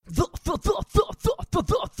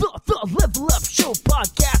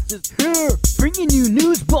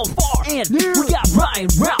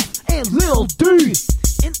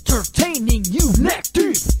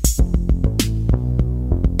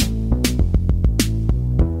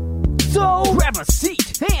grab a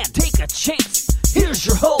seat and take a chance. Here's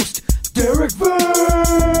your host, Derek Verse.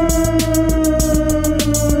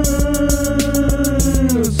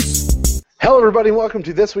 Hello, everybody, and welcome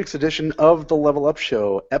to this week's edition of the Level Up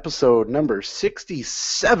Show, episode number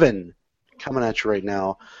 67, coming at you right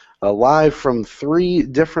now, live from 3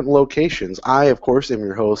 different locations. I, of course, am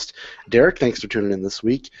your host, Derek. Thanks for tuning in this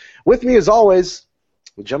week. With me, as always,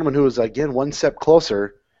 a gentleman who is, again, one step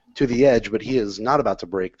closer to the edge, but he is not about to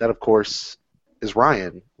break. That, of course, is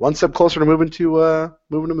Ryan. One step closer to moving to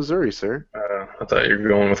Missouri, sir. I thought you were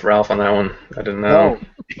going with Ralph on that one. I didn't know. No,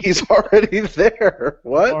 he's already there.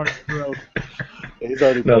 What? He's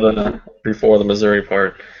already no, before the Missouri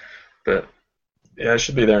part. But yeah, I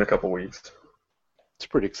should be there in a couple weeks. It's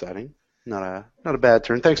pretty exciting. Not a bad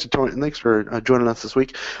turn. Thanks for joining us this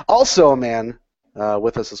week. Also, a man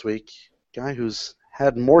with us this week, guy who's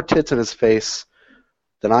had more tits in his face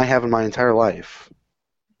than I have in my entire life,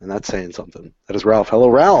 and that's saying something. That is Ralph. Hello,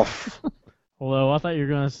 Ralph. Hello. I thought you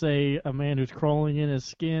were gonna say a man who's crawling in his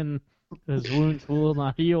skin, his wounds will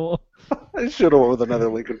not heal. I should have went with another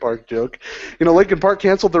Linkin Park joke. You know, Linkin Park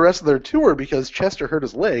canceled the rest of their tour because Chester hurt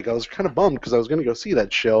his leg. I was kind of bummed because I was going to go see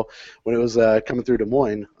that show when it was coming through Des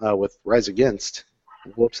Moines with Rise Against. A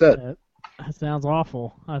little upset. That sounds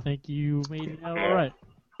awful. I think you made it out all right.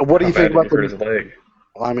 What do you think about his leg?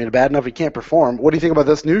 Well, I mean, bad enough he can't perform. What do you think about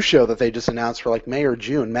this new show that they just announced for like May or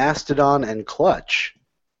June, Mastodon and Clutch?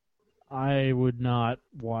 I would not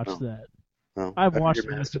watch that. Oh, I've watched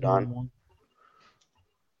Mastodon.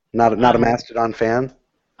 Not a Mastodon fan?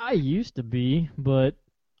 I used to be, but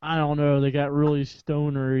I don't know. They got really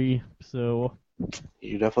stonery, so...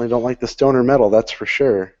 You definitely don't like the stoner metal, that's for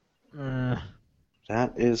sure.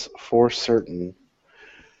 That is for certain.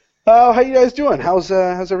 How you guys doing? How's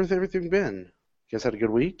everything been? You guys had a good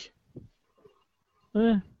week?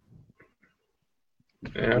 Yeah,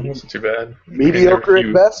 it wasn't too bad. Mediocre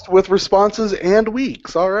at best with responses and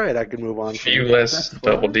weeks. All right, I can move on. A few less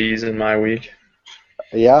double Ds in my week.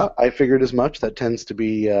 Yeah, I figured as much. That tends to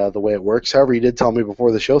be the way it works. However, you did tell me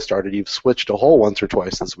before the show started you've switched a hole once or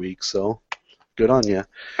twice this week, so good on you.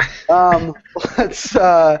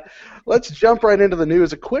 Let's jump right into the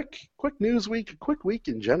news. A quick news week, a quick week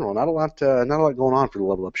in general. Not a lot going on for the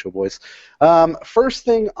Level Up Show, boys. First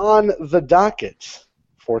thing on the docket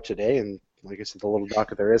for today, and like I said, the little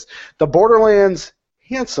docket there is the Borderlands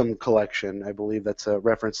Handsome Collection. I believe that's a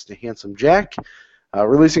reference to Handsome Jack.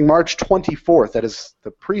 Releasing March 24th. That is the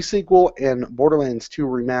pre-sequel and Borderlands 2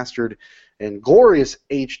 remastered in glorious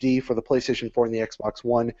HD for the PlayStation 4 and the Xbox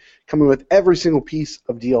One, coming with every single piece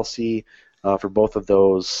of DLC for both of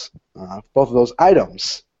those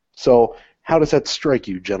items. So, how does that strike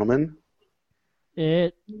you, gentlemen?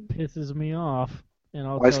 It pisses me off, and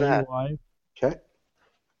I'll Why's tell that? you why. Okay.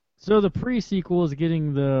 So the pre-sequel is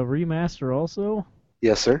getting the remaster also?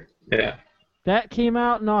 Yes, sir. Yeah. That came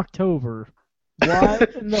out in October. Why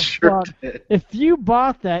in the Sure fuck? did. If you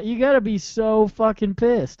bought that, you gotta be so fucking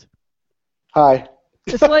pissed. Hi.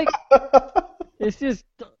 It's like it's just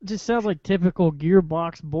sounds like typical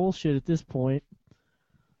Gearbox bullshit at this point.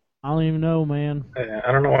 I don't even know, man. Yeah,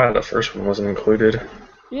 I don't know why the first one wasn't included.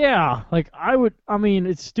 Yeah, like I mean,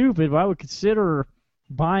 it's stupid, but I would consider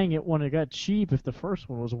buying it when it got cheap if the first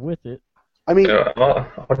one was with it. I mean,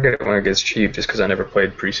 I'll get it when it gets cheap just because I never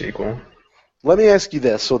played pre-sequel. let me ask you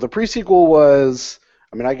this. So the pre-sequel was,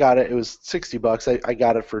 I mean, I got it. It was $60. I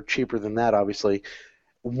got it for cheaper than that, obviously.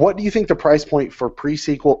 What do you think the price point for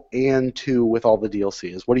pre-sequel and 2 with all the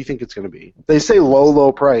DLC is? What do you think it's going to be? They say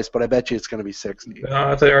low price, but I bet you it's going to be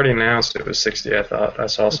 $60. They already announced it was $60. I thought I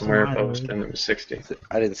saw somewhere posted and it was $60.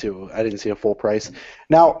 I didn't see a full price.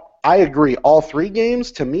 Now, I agree. All 3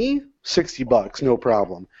 games, to me, $60, no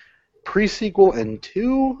problem. Pre-sequel and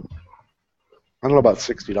 2, I don't know about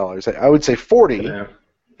 $60. I would say $40. Yeah.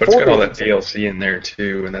 But it's got all that DLC in there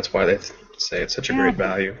too, and that's why they say it's such a great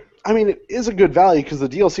value. I mean, it is a good value because the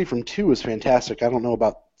DLC from 2 is fantastic. I don't know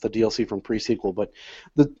about the DLC from pre-sequel, but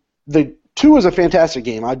the 2 is a fantastic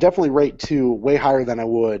game. I'd definitely rate 2 way higher than I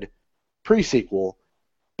would pre-sequel.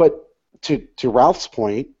 But to Ralph's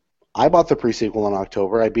point, I bought the pre-sequel in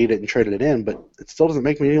October. I beat it and traded it in, but it still doesn't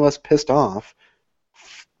make me any less pissed off.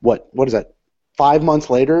 What is that? 5 months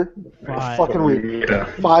later? 5.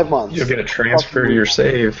 5 months. You'll get a transfer to your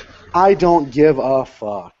save. I don't give a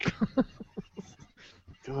fuck.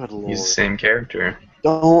 Good Lord. He's the same character.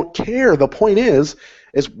 Don't care. The point is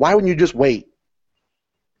why wouldn't you just wait?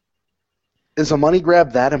 Is a money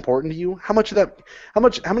grab that important to you? How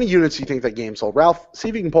many units do you think that game sold? Ralph, see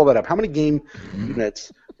if you can pull that up. How many game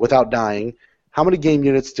units, without dying, how many game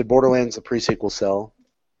units did Borderlands the pre-sequel sell?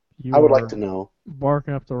 You I would are like to know.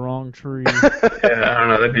 barking up the wrong tree. Yeah, I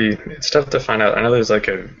don't know. It's tough to find out. I know there's like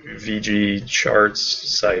a VG charts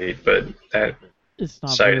site, but that It's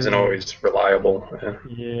not site isn't very. always reliable.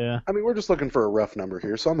 Yeah, I mean, we're just looking for a rough number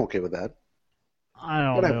here, so I'm okay with that. I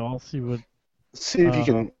don't Whatever. know. I'll see what. See if you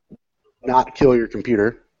can not kill your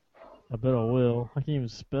computer. I bet I will. I can't even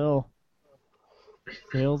spell.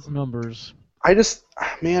 Sales numbers. I just,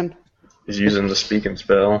 man, He's using the speak and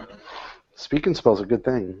spell. speaking spell's a good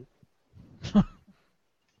thing. I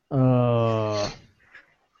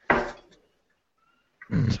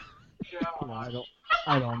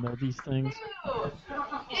don't know these things.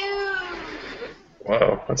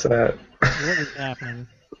 Whoa, what's that? What is happening?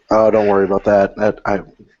 Oh, don't worry about that.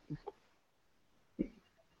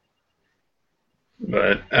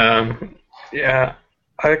 But yeah,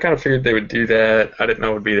 I kind of figured they would do that. I didn't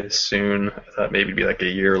know it would be this soon. I thought maybe it'd be like a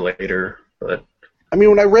year later. But I mean,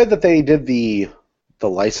 when I read that they did the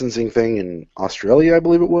licensing thing in Australia, I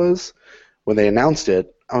believe it was, when they announced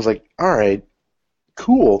it, I was like, all right,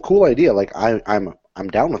 cool idea. Like I'm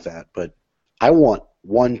down with that, but I want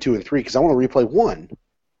 1, 2, and 3 because I want to replay 1.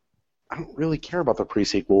 I don't really care about the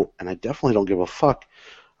pre-sequel, and I definitely don't give a fuck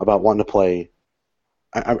about wanting to play.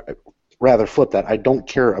 I rather flip that. I don't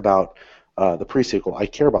care about the pre-sequel. I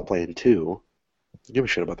care about playing 2. I give a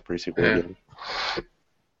shit about the pre-sequel again.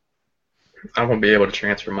 I won't be able to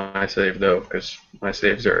transfer my save though, because my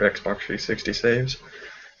saves are Xbox 360 saves.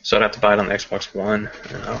 So I'd have to buy it on the Xbox One,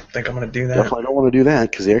 and I don't think I'm going to do that. Definitely don't want to do that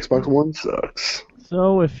because the Xbox One sucks.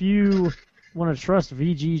 So if you want to trust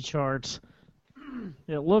VG charts,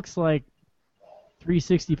 it looks like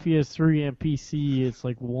 360, PS3, and PC, it's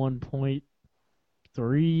like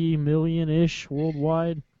 1.3 million-ish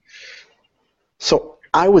worldwide. So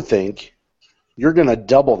I would think you're going to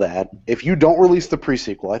double that. If you don't release the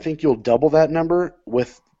pre-sequel, I think you'll double that number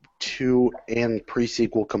with 2 and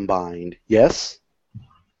pre-sequel combined. Yes?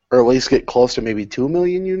 Or at least get close to maybe 2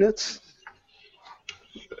 million units?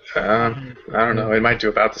 I don't know. It might do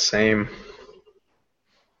about the same.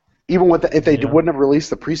 Even with if they wouldn't have released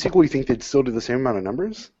the pre-sequel, you think they'd still do the same amount of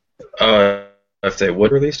numbers? If they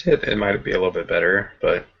would release it, it might be a little bit better.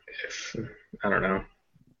 But if I don't know.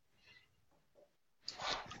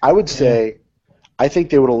 I would say, I think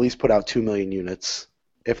they would at least put out 2 million units,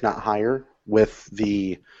 if not higher, with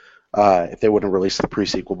the if they wouldn't have released the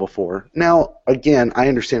pre-sequel before. Now, again, I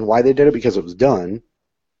understand why they did it because it was done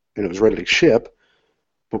and it was ready to ship.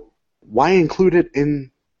 But why include it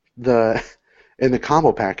in the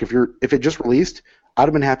combo pack? If it just released, I'd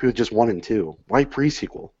have been happy with just 1 and 2. Why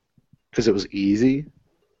pre-sequel? Because it was easy.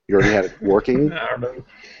 You already had it working. I don't know.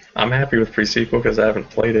 I'm happy with pre-sequel because I haven't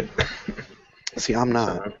played it. See, I'm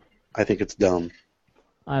not. So, I think it's dumb.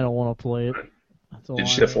 I don't want to play it. That's all did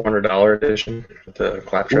you see the $400 edition with the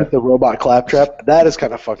claptrap? With the robot claptrap, that is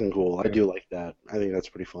kind of fucking cool. I do like that. I think that's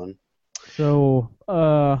pretty fun. So,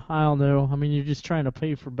 I don't know. I mean, you're just trying to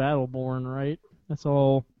pay for Battleborn, right? That's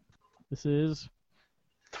all this is.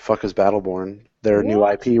 The fuck is Battleborn? Their new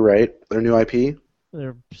What? IP, right? Their new IP?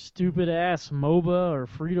 Their stupid-ass MOBA or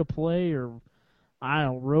free-to-play or, I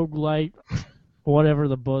don't know, roguelite, whatever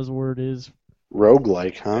the buzzword is.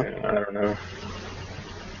 Roguelike, huh? Yeah, I don't know.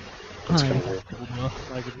 That's I kind don't of weird. know.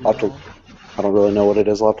 I could be I'll have to- wrong. I don't really know what it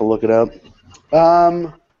is. I'll have to look it up.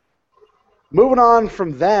 Moving on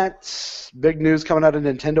from that, big news coming out of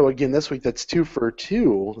Nintendo again this week. That's 2 for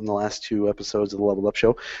 2 in the last 2 episodes of the Level Up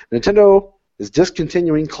Show. Nintendo is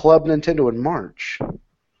discontinuing Club Nintendo in March.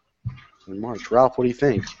 Ralph, what do you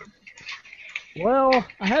think? Well,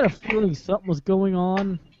 I had a feeling something was going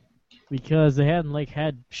on because they hadn't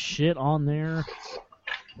had shit on there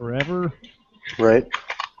forever. Right?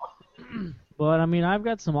 But I mean, I've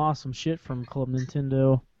got some awesome shit from Club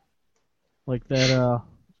Nintendo, like that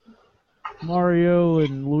Mario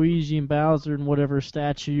and Luigi and Bowser and whatever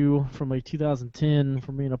statue from 2010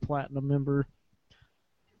 from being a platinum member. I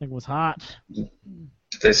think it was hot. Did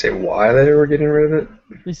they say why they were getting rid of it?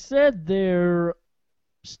 They said they're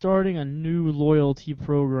starting a new loyalty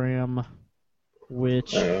program,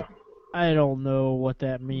 which I don't know what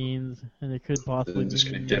that means, and it could possibly They're just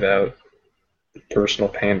mean going to give out personal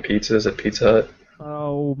pan pizzas at Pizza Hut.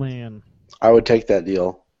 Oh man, I would take that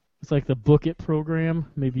deal. it's like the Book It program.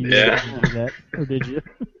 Maybe you didn't do that, or did you?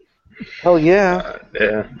 Hell yeah.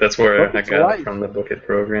 Yeah, that's where Book I It's got life. it from, the Book It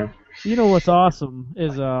program. You know what's awesome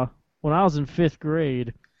is when I was in 5th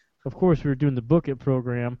grade, of course we were doing the Book It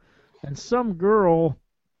program, and some girl,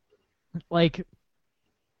 I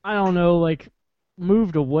don't know,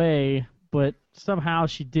 moved away, but somehow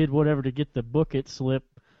she did whatever to get the Book It slip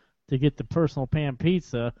to get the personal pan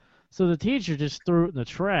pizza. So the teacher just threw it in the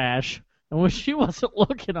trash, and when she wasn't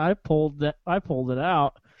looking, I pulled it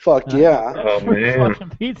out, Fuck yeah. Oh, Free man. fucking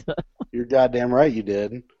pizza. You're goddamn right you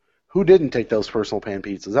did. Who didn't take those personal pan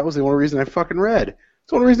pizzas? That was the only reason I fucking read. It's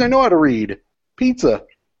the only reason I know how to read. Pizza.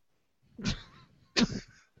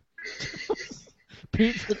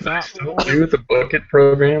 Pizza Do they top. still do the bucket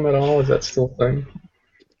program at all? Is that still a thing?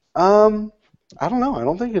 I don't know. I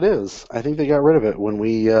don't think it is. I think they got rid of it when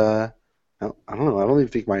we, I don't know. I don't even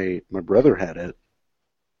think my brother had it.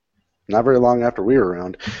 Not very long after we were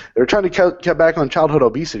around. They're trying to cut back on childhood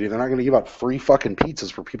obesity. They're not going to give out free fucking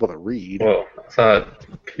pizzas for people that read. Well, I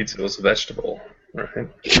thought pizza was a vegetable, right?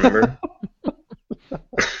 Remember?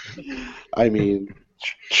 I mean,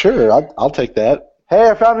 sure, I'll take that. Hey,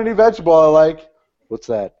 I found a new vegetable I like. What's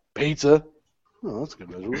that? Pizza? Oh, that's a good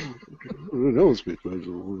vegetable. Who knows good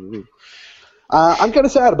vegetable? I'm kind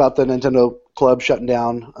of sad about the Nintendo Club shutting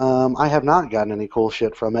down. I have not gotten any cool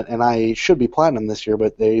shit from it, and I should be platinum this year,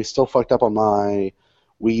 but they still fucked up on my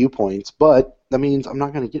Wii U points. But that means I'm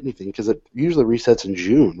not going to get anything because it usually resets in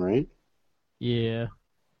June, right? Yeah.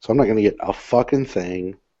 So I'm not going to get a fucking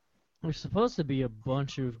thing. There's supposed to be a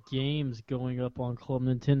bunch of games going up on Club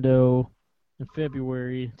Nintendo in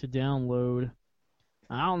February to download.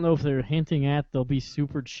 I don't know if they're hinting at they'll be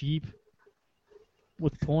super cheap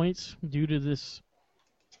with points due to this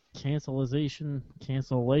cancellation.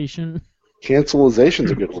 Cancelization's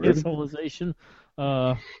a good word. Cancellation.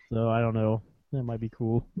 So I don't know. That might be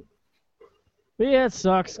cool. But yeah, it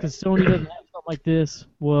sucks because Sony doesn't have something like this.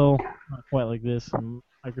 Well, not quite like this, and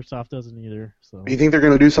Microsoft doesn't either. So. You think they're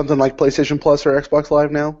going to do something like PlayStation Plus or Xbox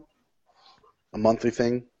Live now? A monthly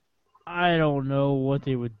thing? I don't know what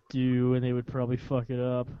they would do, and they would probably fuck it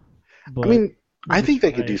up. But I mean, I think they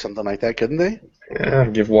try could do something like that, couldn't they? Yeah,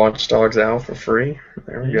 give Watch Dogs out for free.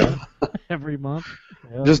 There we go. every month.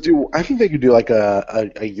 Yeah. Just do. I think they could do like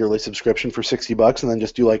a yearly subscription for $60, and then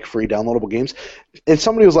just do like free downloadable games. If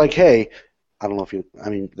somebody was like, "Hey, I don't know if you. I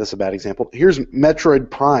mean, that's a bad example. Here's Metroid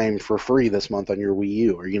Prime for free this month on your Wii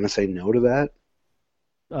U." Are you gonna say no to that?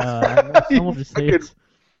 Someone just say it.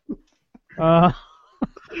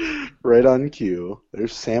 Right on cue.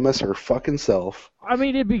 There's Samus her fucking self. I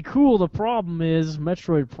mean, it'd be cool. The problem is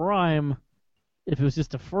Metroid Prime. If it was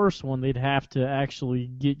just the first one, they'd have to actually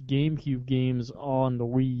get GameCube games on the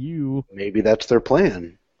Wii U. Maybe that's their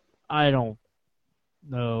plan. I don't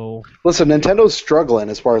know. Listen, Nintendo's struggling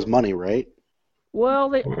as far as money, right? Well,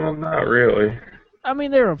 Well, not really. I mean,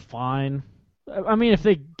 they're fine. I mean, if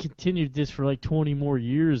they continued this for like 20 more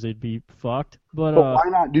years, they'd be fucked. But why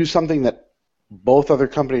not do something that both other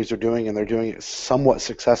companies are doing, and they're doing it somewhat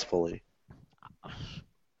successfully?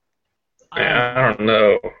 Yeah, I don't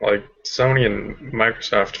know. Like, Sony and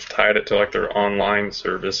Microsoft have tied it to like their online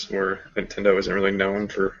service, where Nintendo isn't really known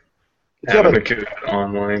for having a good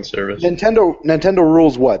online service. Nintendo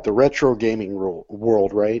rules what? The retro gaming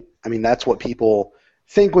world, right? I mean, that's what people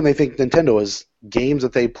think when they think Nintendo is games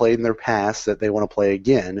that they played in their past that they want to play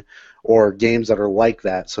again, or games that are like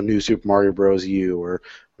that. So New Super Mario Bros. U, or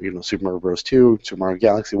Super Mario Bros. 2, Super Mario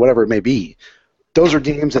Galaxy, whatever it may be. Those are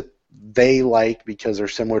games that they like because they're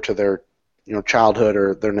similar to their childhood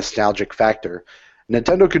or their nostalgic factor.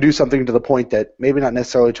 Nintendo could do something to the point that maybe not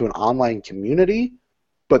necessarily to an online community,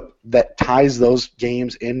 but that ties those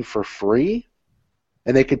games in for free,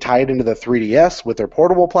 and they could tie it into the 3DS with their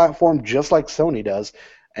portable platform just like Sony does,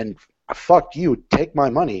 and fuck you, take my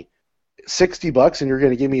money. $60 and you're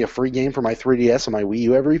going to give me a free game for my 3DS and my Wii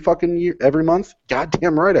U every fucking year, every month?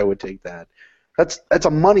 Goddamn right I would take that. That's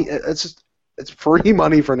it's free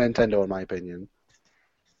money for Nintendo in my opinion.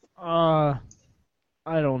 I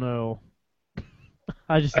don't know.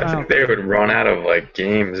 I think they would run out of like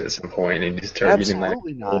games at some point and just start using like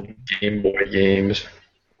old Game Boy games.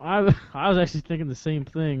 I was actually thinking the same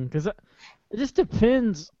thing because it just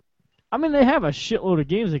depends. I mean, they have a shitload of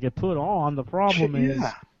games they could put on. The problem is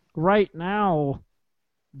right now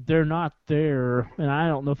they're not there, and I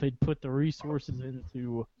don't know if they'd put the resources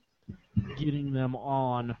into getting them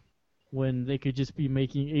on when they could just be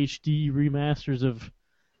making HD remasters of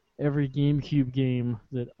every GameCube game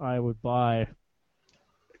that I would buy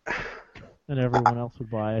and everyone else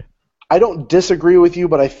would buy. I don't disagree with you,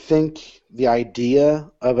 but I think the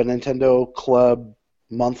idea of a Nintendo Club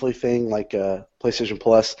monthly thing like a PlayStation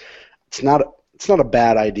Plus, it's not a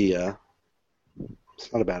bad idea.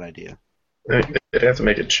 It's not a bad idea. They'd have to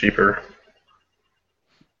make it cheaper.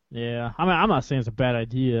 Yeah, I mean, I'm not saying it's a bad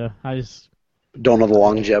idea. I just don't know the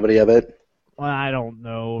longevity of it. Well, I don't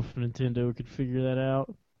know if Nintendo could figure that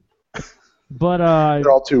out. But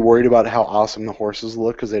they're all too worried about how awesome the horses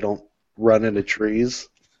look because they don't run into trees.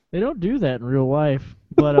 They don't do that in real life.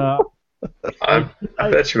 But I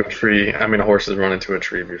bet you a horse has run into a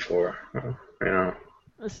tree before.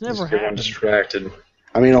 It's never happened. happened. Distracted.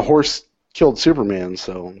 I mean, a horse killed Superman,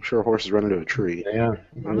 so I'm sure horses run into a tree. Yeah,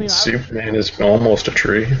 I mean, Superman is almost a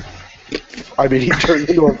tree. I mean, he turned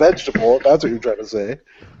into a vegetable, if that's what you're trying to say.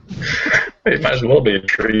 It might as well be a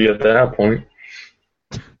tree at that point.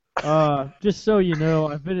 Just so you know,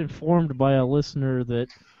 I've been informed by a listener that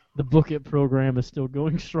the Book It program is still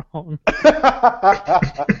going strong.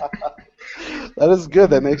 That is good.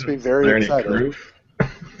 That makes me very excited. Any proof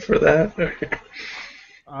for that?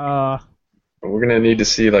 We're gonna need to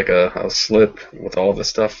see like a slip with all the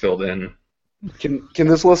stuff filled in. Can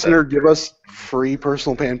this listener give us free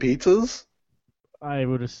personal pan pizzas? I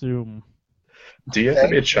would assume. Do you have to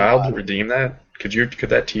be a child to redeem that? Could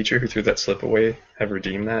that teacher who threw that slip away have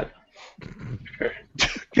redeemed that? Okay.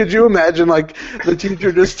 Could you imagine, like, the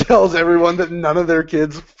teacher just tells everyone that none of their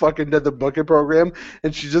kids fucking did the Book It program,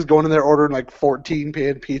 and she's just going in there ordering, like, 14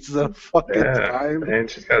 pan pizzas at a fucking time? And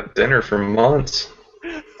she's got dinner for months.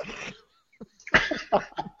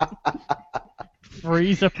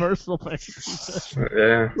 Freeze a personal pan pizza.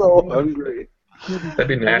 Yeah. So hungry. That'd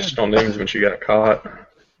be national news when she got caught.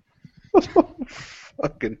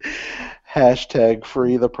 Fucking hashtag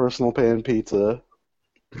free the personal pan pizza.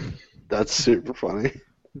 That's super funny.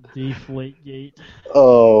 Deflategate.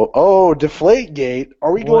 Oh, Deflategate.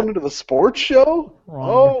 Are we going into the sports show? Wrong.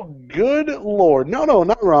 Oh, good lord. No,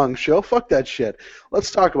 not wrong show. Fuck that shit.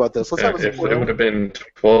 Let's talk about this. Let's have a If it would have been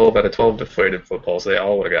 12 out of 12 deflated footballs, they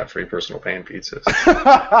all would have got free personal pan pizzas.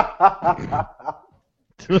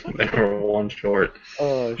 They were one short.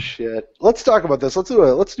 Oh shit. Let's talk about this. Let's do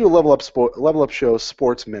a level up show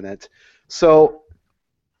sports minute. So,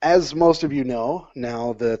 as most of you know,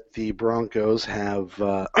 now that the Broncos have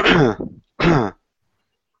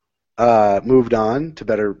moved on to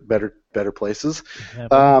better places.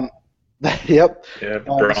 Yep. Yeah,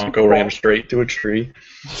 Bronco ran straight to a tree.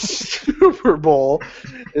 Super Bowl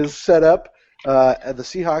is set up. And the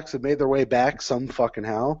Seahawks have made their way back some fucking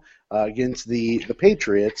how against the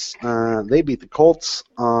Patriots. They beat the Colts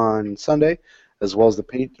on Sunday, as well as the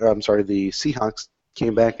Seahawks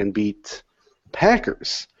came back and beat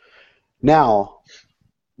Packers. Now,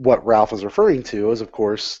 what Ralph is referring to is, of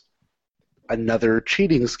course, another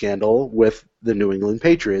cheating scandal with the New England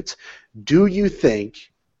Patriots. Do you think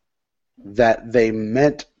that they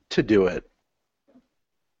meant to do it?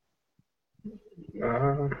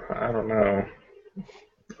 I don't know.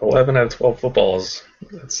 11 out of 12 footballs.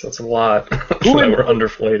 That's a lot that were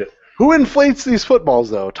underflated. Who inflates these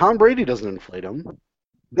footballs, though? Tom Brady doesn't inflate them.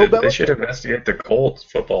 They should investigate the Colts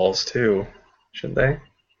footballs, too. Shouldn't they?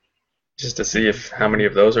 Just to see how many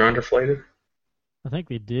of those are underflated? I think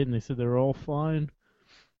they did, and they said they were all fine.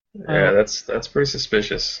 Yeah, that's pretty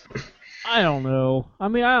suspicious. I don't know. I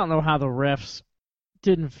mean, I don't know how the refs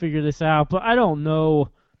didn't figure this out, but I don't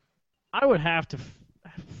know. I would have to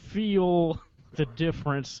feel the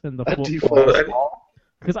difference in the football.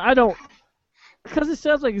 Because it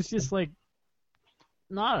sounds like it's just like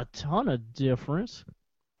not a ton of difference.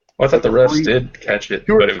 Well, I thought the refs did catch it,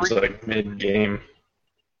 but it was like mid-game.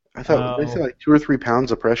 I thought they said like 2 or 3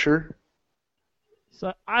 pounds of pressure.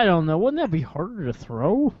 So I don't know. Wouldn't that be harder to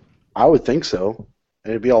throw? I would think so.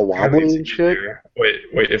 And it'd be all wobbly and shit. Wait.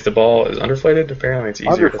 If the ball is underflated, apparently it's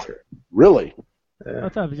easier to throw. Really? Yeah. I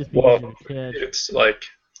thought it would just be easier to catch. It's like,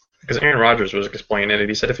 because Aaron Rodgers was explaining it.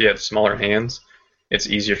 He said if you had smaller hands, it's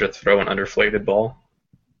easier to throw an underflated ball,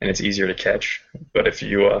 and it's easier to catch. But if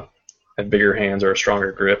you have bigger hands or a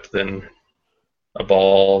stronger grip, then a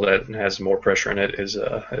ball that has more pressure in it is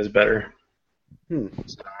better. So,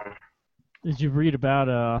 did you read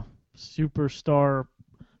about superstar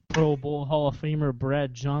Pro Bowl Hall of Famer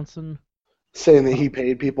Brad Johnson? Saying that he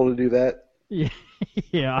paid people to do that?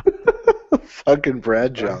 Yeah. Fucking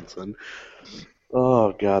Brad Johnson.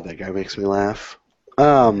 Oh, God, that guy makes me laugh.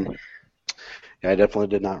 Yeah, I definitely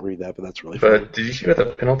did not read that, but that's really funny. But did you see what the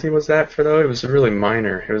penalty was that for, though? It was really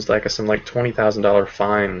minor. It was like some $20,000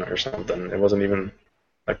 fine or something. It wasn't even,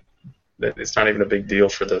 it's not even a big deal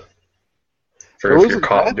for if you're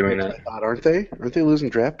caught doing that. I thought, aren't they? Aren't they losing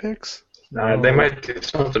draft picks? They might do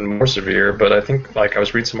something more severe, but I think, I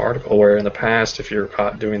was reading some article where in the past, if you're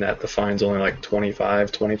caught doing that, the fine's only like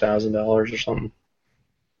 $20,000 or something.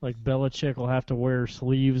 Like Belichick will have to wear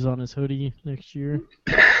sleeves on his hoodie next year.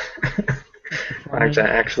 I have to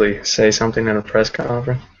actually say something in a press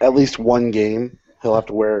conference. At least one game, he'll have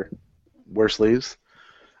to wear sleeves.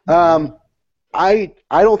 I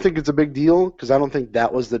don't think it's a big deal because I don't think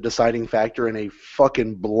that was the deciding factor in a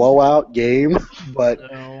fucking blowout game. But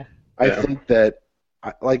No. I think that,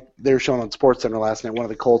 like they were showing on SportsCenter last night, one of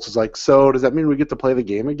the Colts was like, "So does that mean we get to play the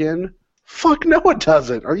game again?" Fuck no, it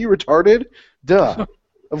doesn't. Are you retarded? Duh.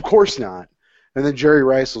 Of course not. And then Jerry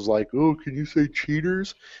Rice was like, "Oh, can you say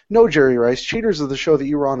cheaters?" No, Jerry Rice. Cheaters is the show that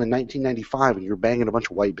you were on in 1995 and you were banging a bunch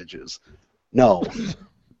of white bitches. No.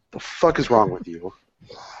 The fuck is wrong with you?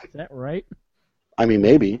 Is that right? I mean,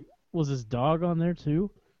 maybe. Was his dog on there too?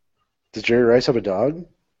 Does Jerry Rice have a dog?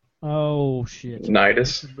 Oh shit.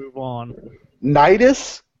 Nidus. Move on.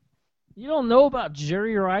 Nidus? You don't know about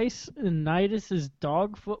Jerry Rice and Nidus's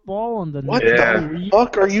dog football on the What Yeah. the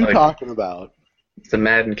fuck are you Like- talking about? It's the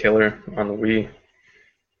Madden killer on the Wii.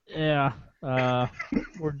 Yeah.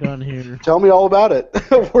 We're done here. Tell me all about it.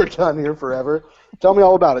 We're done here forever. Tell me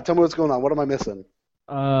all about it. Tell me what's going on. What am I missing?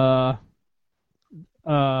 Phil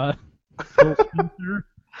Spencer.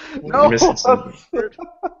 No. Missing some-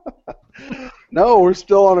 No, we're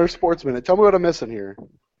still on our sports minute. Tell me what I'm missing here.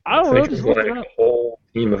 I I don't know. think Just it's look like it a up. whole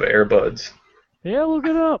team of Airbuds. Yeah, look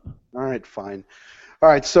it up. All right, fine. All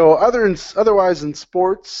right, so otherwise in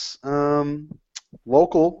sports,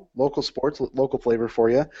 local sports, local flavor for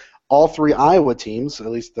you. All three Iowa teams, at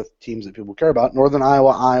least the teams that people care about, Northern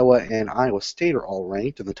Iowa, Iowa, and Iowa State are all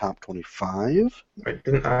ranked in the top 25. Wait,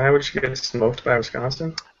 didn't Iowa just get smoked by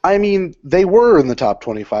Wisconsin? I mean, they were in the top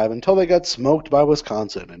 25 until they got smoked by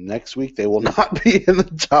Wisconsin, and next week they will not be in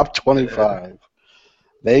the top 25.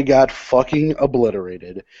 They got fucking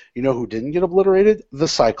obliterated. You know who didn't get obliterated? The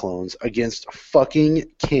Cyclones against fucking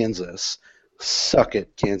Kansas. Suck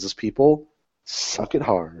it, Kansas people. Suck it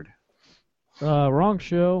hard. Wrong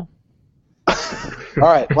show. All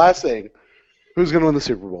right, last thing. Who's going to win the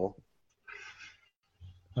Super Bowl?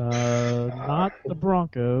 Not the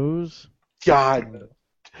Broncos God.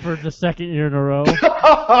 for the second year in a row.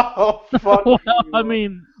 Oh, fuck Well, you. I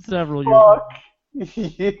mean, several years. Fuck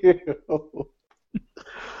you.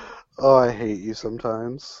 Oh, I hate you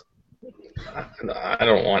sometimes. I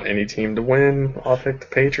don't want any team to win. I'll pick the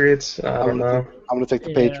Patriots. I don't know. I'm going to take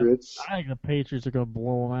the Yeah. Patriots. I think the Patriots are going to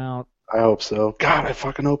blow them out. I hope so. God, I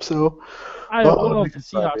fucking hope so. I don't Oh, know if the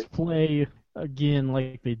excited. Seahawks play again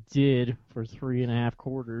like they did for 3.5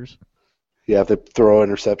 quarters. Yeah, they throw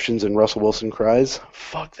interceptions and Russell Wilson cries.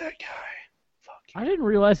 Fuck that guy. I didn't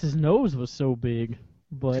realize his nose was so big,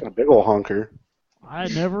 He's but got a big ol' honker. I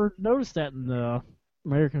never noticed that in the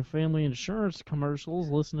American Family Insurance commercials.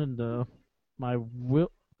 Listening to my I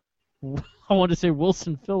want to say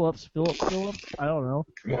Wilson Phillips. Phillips. I don't know.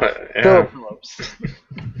 What? Yeah.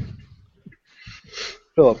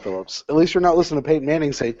 Philip Phillips. At least you're not listening to Peyton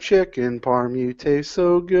Manning say, "Chicken parm, you taste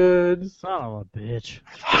so good." Son of a bitch.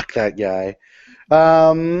 Fuck that guy.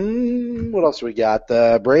 What else do we got?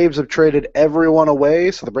 The Braves have traded everyone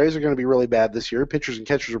away, so the Braves are going to be really bad this year. Pitchers and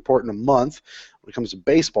catchers report in a month when it comes to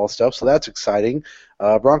baseball stuff, so that's exciting.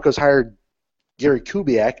 Broncos hired Gary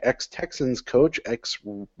Kubiak, ex-Texans coach,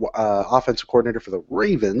 ex-offensive coordinator for the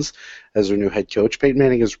Ravens, as their new head coach. Peyton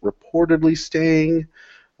Manning is reportedly staying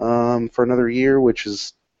for another year, which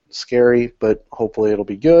is scary, but hopefully it'll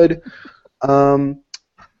be good. I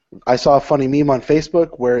saw a funny meme on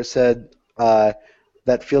Facebook where it said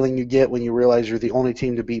that feeling you get when you realize you're the only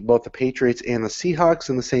team to beat both the Patriots and the Seahawks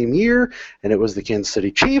in the same year, and it was the Kansas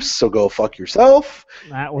City Chiefs, so go fuck yourself.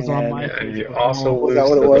 That was on my. And you Facebook also wall. Was lose that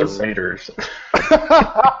what to it the was? Raiders. Fuck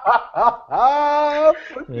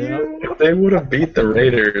Yeah. you. If they would have beat the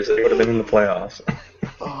Raiders, they would have been in the playoffs.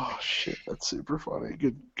 Oh shit, that's super funny.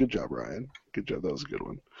 Good job, Ryan. Good job. That was a good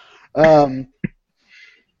one.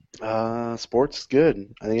 Sports,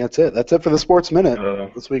 good. I think that's it. That's it for the Sports Minute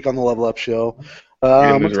this week on the Level Up Show. You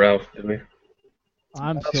didn't lose Ralph, did we?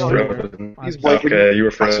 I'm still here. Frozen. He's blanking. Okay, you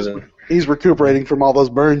were frozen. He's recuperating from all those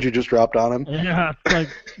burns you just dropped on him. Yeah, it's like,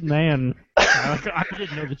 man, I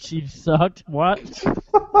didn't know the Chiefs sucked. What?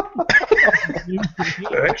 They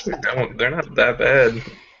actually don't. They're not that bad.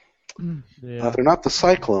 Yeah. They're not the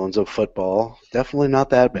Cyclones of football. Definitely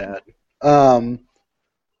not that bad.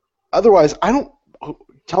 Otherwise, I don't.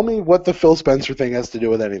 Tell me what the Phil Spencer thing has to do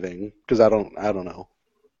with anything, because I don't know.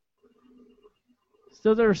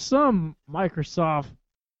 So there's some Microsoft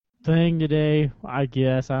thing today, I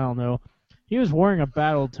guess. I don't know. He was wearing a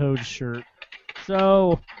Battletoads shirt.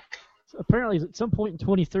 So apparently at some point in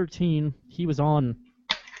 2013, he was on,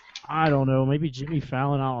 I don't know, maybe Jimmy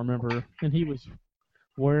Fallon, I don't remember. And he was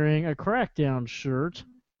wearing a Crackdown shirt.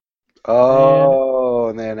 Oh,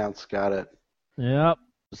 and they announced, got it. Yep.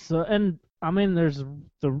 So, and I mean, there's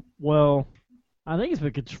I think it's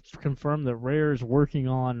been confirmed that Rare's working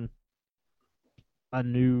on a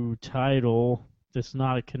new title that's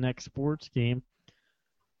not a Kinect Sports game.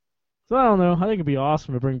 So I don't know. I think it'd be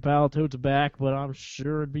awesome to bring Battletoads back, but I'm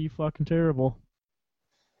sure it'd be fucking terrible.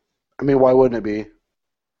 I mean, why wouldn't it be?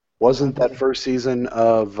 Wasn't that first season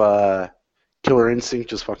of Killer Instinct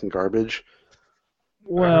just fucking garbage?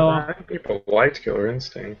 Well, I think people liked Killer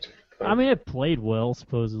Instinct. I mean, it played well,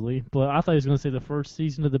 supposedly, but I thought he was going to say the first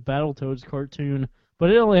season of the Battletoads cartoon, but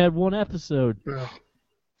it only had one episode. No.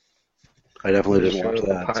 I definitely Just didn't watch showed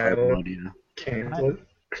the that, so I have no pilot. idea. Cancel it.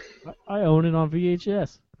 I own it on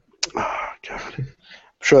VHS. Oh, God. I'm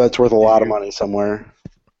sure that's worth a lot of money somewhere.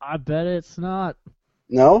 I bet it's not.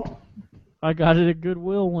 No? I got it at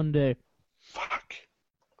Goodwill one day. Fuck.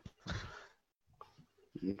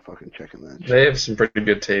 I'm fucking checking that. They have some pretty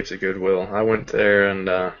good tapes at Goodwill. I went there and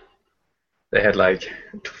they had like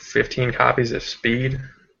 15 copies of Speed.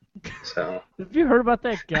 So Have you heard about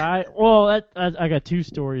that guy? Well, I got two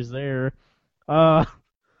stories there.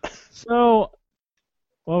 So,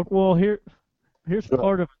 here's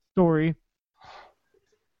part of the story.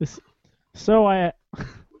 So I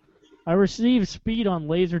received Speed on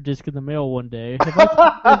Laserdisc in the mail one day.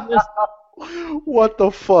 What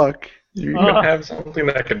the fuck? you even have something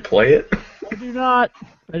that could play it? I do not.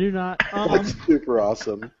 That's super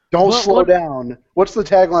awesome. Don't what- slow what- down. What's the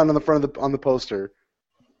tagline on the front of on the poster?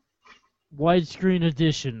 Widescreen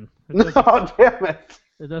edition. No, damn it.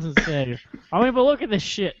 It doesn't say. I mean, but look at this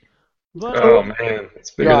shit. But, Oh man,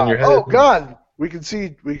 it's bigger than your head. Oh God, we can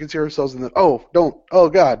see ourselves in the. Oh, don't. Oh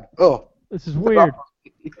God. Oh. This is weird.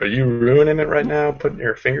 Are you ruining it right now, putting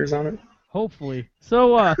your fingers on it? Hopefully.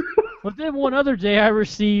 So, but then one other day I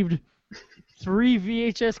received 3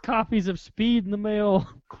 VHS copies of Speed in the mail.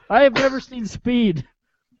 I have never seen Speed.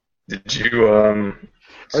 Did you Are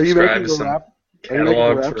you subscribe making to a some rap? Are you making a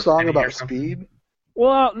catalog rap for song Penny or about something? speed?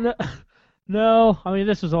 Well, no. I mean,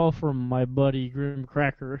 this was all from my buddy Grim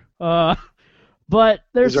Cracker. But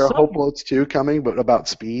there's Is there a some, Hope Floats 2 coming, but about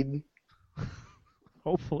speed?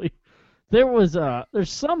 hopefully. There's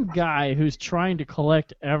some guy who's trying to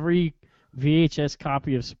collect every VHS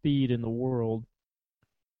copy of Speed in the world.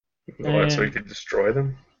 What, so you And- could destroy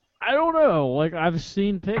them? I don't know. Like, I've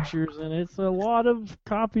seen pictures, and it's a lot of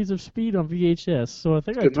copies of Speed on VHS. So I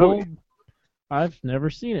think It's a good movie. I've never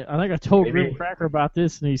seen it. I think I told Maybe- Grim Cracker about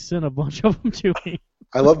this, and he sent a bunch of them to me.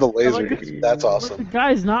 I love the laser. like, Dude. That's But the awesome.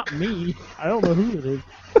 guy's not me. I don't know who it is.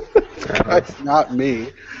 That's not me.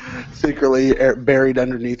 Secretly buried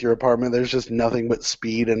underneath your apartment, there's just nothing but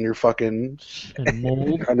speed in your fucking And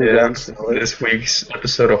mold. Yeah, underground cellar. this week's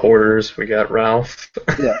episode of Hoarders, we got Ralph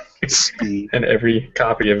Yeah, speed. and every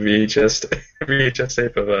copy of VHS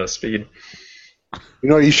tape of Speed. You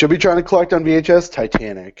know what you should be trying to collect on VHS?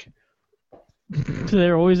 Titanic.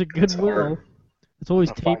 They're always a Goodwill. hard. It's always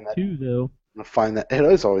I'll find tape that. too, though. I'm gonna find that. It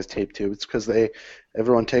is always taped too. It's because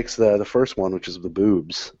everyone takes the first one, which is the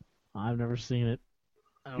boobs. I've never seen it.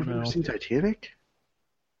 I don't You've know. never seen Titanic?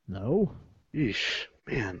 No. Yeesh,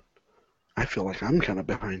 man. I feel like I'm kind of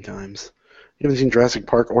behind times. You haven't seen Jurassic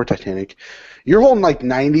Park or Titanic. Your whole like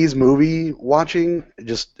 '90s movie watching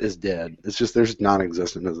just is dead. It's just there's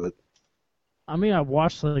non-existent, is it? I mean, I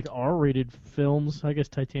watched like R-rated films. I guess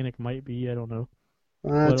Titanic might be. I don't know.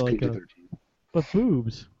 It's like, PG-13. But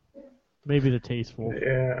boobs. Maybe they're tasteful.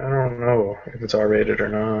 Yeah, I don't know if it's R-rated or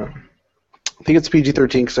not. I think it's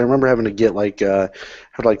PG-13 because I remember having to get had to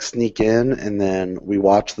like sneak in, and then we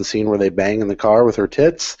watched the scene where they bang in the car with her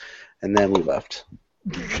tits, and then we left.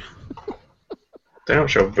 They don't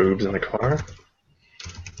show boobs in the car.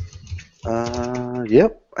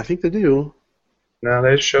 Yep, I think they do. No,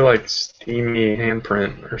 they show like steamy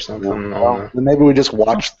handprint or something on Well, then maybe we just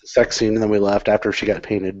watched the sex scene and then we left after she got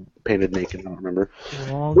painted naked. I don't remember.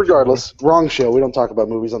 Wrong. Regardless, wrong show. We don't talk about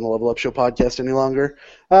movies on the Level Up Show podcast any longer.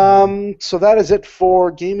 So that is it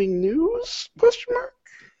for gaming news? Question mark.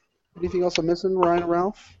 Anything else I'm missing, Ryan or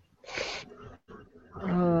Ralph?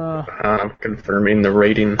 I'm confirming the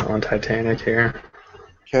rating on Titanic here.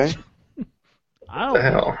 Okay. I What the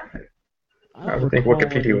don't. hell? I would think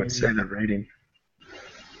Wikipedia would say the rating.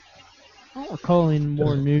 I don't recall any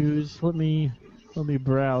more news. Let me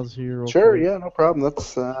browse here. Real Sure. quick. Yeah. No problem.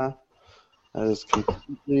 That is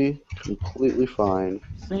completely fine.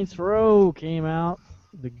 Saints Row came out.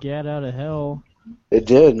 The Get Out of Hell. It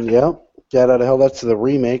did. Yep. Get Out of Hell. That's the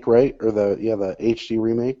remake, right? Or the HD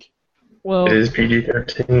remake. Well, It is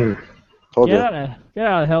PG-13. Told you. Get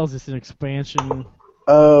Out of Hell is just an expansion.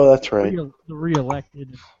 Oh, that's right. The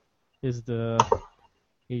Reelected is the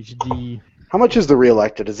HD. How much is the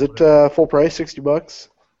reelected? Is it full price, $60?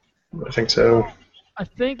 I think so. I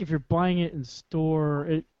think if you're buying it in store,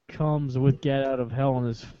 it comes with Get Out of Hell and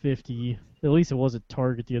is $50. At least it was at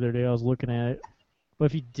Target the other day. I was looking at it. But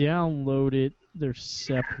if you download it, they're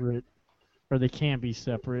separate, or they can be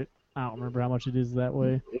separate. I don't remember how much it is that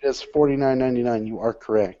way. It is $49.99. You are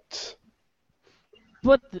correct.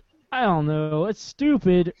 But I don't know. It's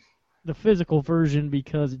stupid, the physical version,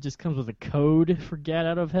 because it just comes with a code for Get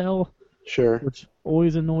Out of Hell, Sure. which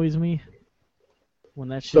always annoys me. when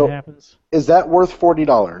that shit So- happens. Is that worth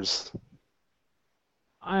 $40?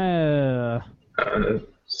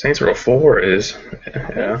 Saints Row 4 is.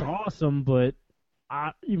 It's Yeah. awesome, but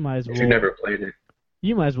you might as If well. you've never played it.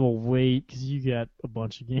 You might as well wait because you got a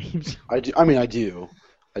bunch of games. I do. I do.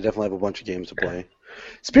 I definitely have a bunch of games to play.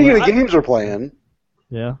 Speaking Well, of games we're playing,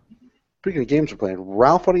 Yeah.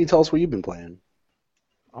 Ralph, why don't you tell us what you've been playing?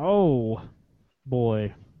 Oh,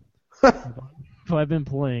 boy. Have I been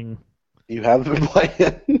playing? You have been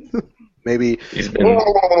playing. Maybe He's been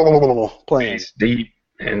playing. he's deep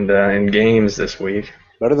in games this week.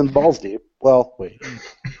 Better than balls deep. Well, wait.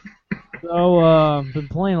 So, been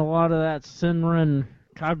playing a lot of that Senran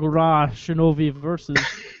Kagura Shinobi versus.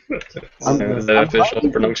 Is that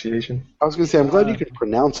official pronunciation? I was going to say, I'm glad you can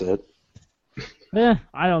pronounce it.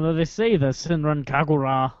 I don't know. They say the Senran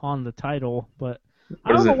Kagura on the title, but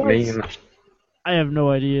I What does don't it know why mean? I have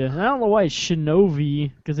no idea. And I don't know why it's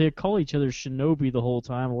Shinobi, because they call each other Shinobi the whole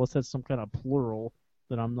time, unless that's some kind of plural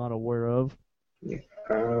that I'm not aware of. I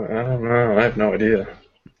don't know. I have no idea.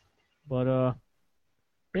 But,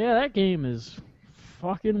 yeah, that game is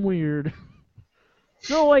fucking weird.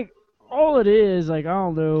 No, like, all it is, like, I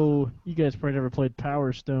don't know, you guys probably never played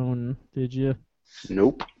Power Stone, did you?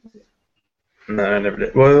 Nope. No, I never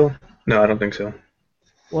did. Well, no, I don't think so.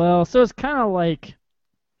 Well, so it's kind of like,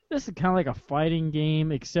 this is kind of like a fighting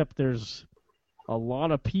game, except there's a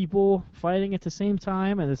lot of people fighting at the same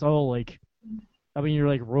time, and it's all like, I mean, you're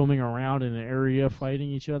like roaming around in an area fighting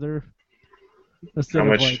each other. Instead How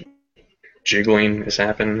of much like, jiggling is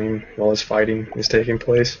happening while this fighting is taking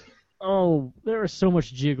place? oh, there is so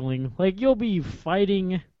much jiggling. Like, you'll be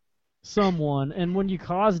fighting someone, and when you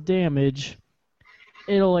cause damage,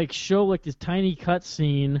 it'll like show like this tiny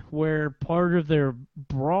cutscene where part of their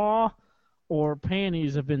bra or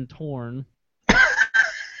panties have been torn.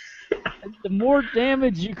 The more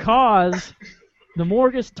damage you cause, the more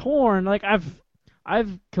it gets torn. Like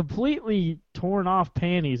I've completely torn off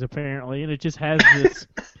panties apparently, and it just has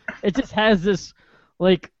this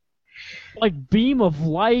like beam of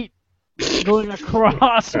light going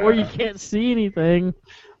across where you can't see anything.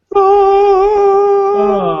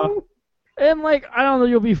 And like, I don't know,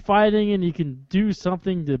 you'll be fighting and you can do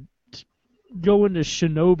something to go into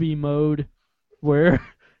shinobi mode where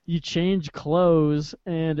you change clothes,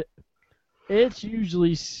 and it's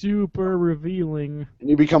usually super revealing. And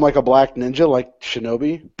you become like a black ninja, like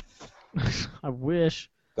Shinobi? I wish.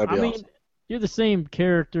 That'd be I mean, awesome. you're the same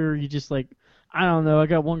character, you just like, I don't know, I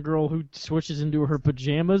got one girl who switches into her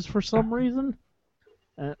pajamas for some reason.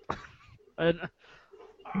 And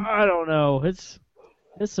I don't know, it's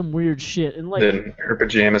some weird shit. And like, Then her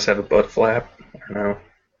pajamas have a butt flap. I don't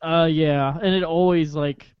know. yeah, and it always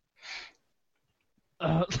like,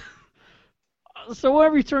 so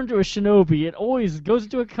whenever you turn to a shinobi, it always goes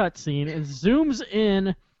into a cutscene and zooms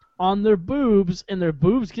in on their boobs, and their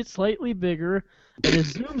boobs get slightly bigger, and it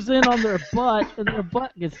zooms in on their butt, and their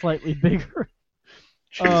butt gets slightly bigger.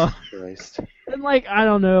 Jesus Christ. And like, I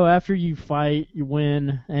don't know, after you fight, you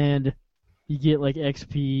win, and you get like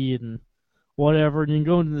XP and whatever, and you can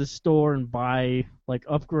go into the store and buy like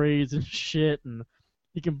upgrades and shit, and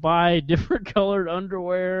you can buy different colored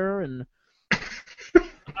underwear, and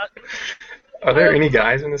Are there any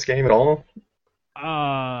guys in this game at all?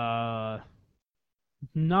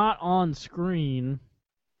 not on screen.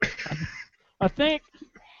 I think,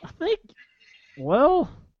 well,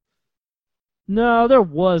 no, there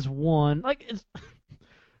was one. Like,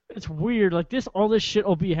 it's weird. Like, all this shit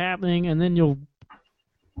will be happening, and then you'll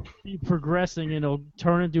be progressing, and it'll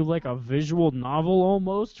turn into like a visual novel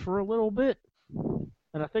almost for a little bit.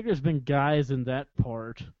 And I think there's been guys in that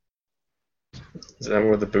part. Is that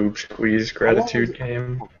where the boob squeeze gratitude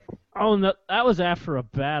came? Oh, no, that was after a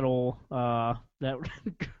battle. That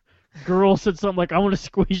girl said something like, "I want to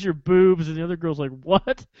squeeze your boobs," and the other girl's like,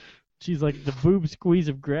 "What?" She's like, "The boob squeeze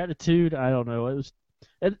of gratitude." I don't know.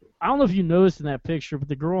 I don't know if you noticed in that picture, but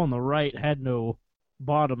the girl on the right had no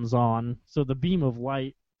bottoms on, so the beam of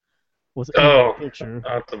light was in the picture.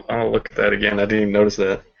 I'll look at that again. I didn't even notice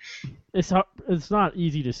that. It's not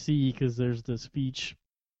easy to see because there's the speech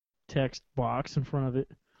text box in front of it.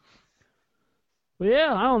 But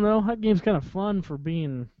yeah, I don't know. That game's kind of fun for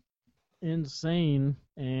being insane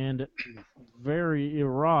and very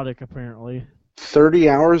erotic, apparently. 30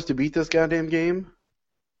 hours to beat this goddamn game?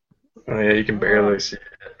 Oh yeah, you can barely see it.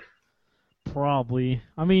 Probably.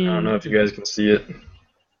 I mean, I don't know if you guys can see it.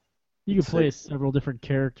 you can play as several different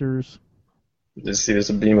characters. Just see there's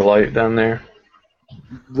a beam of light down there.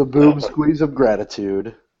 The boob squeeze of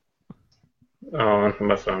gratitude. Oh,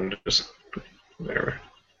 my phone just whatever.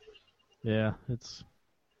 Yeah,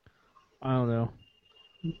 I don't know.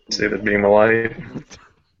 See the beam of light.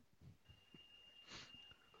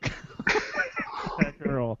 That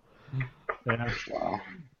girl. Yeah. Wow.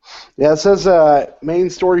 Yeah, it says main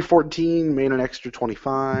story 14, main and extra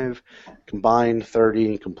 25, combined 30,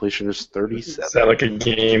 and completion is 37. Is that like a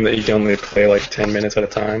game that you can only play like 10 minutes at a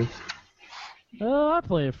time? I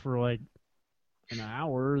played it for like an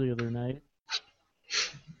hour the other night.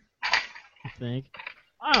 I think.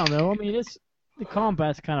 I don't know. I mean, the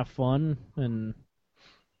combat's kind of fun, and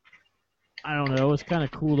I don't know. It's kind of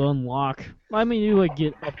cool to unlock. I mean, you like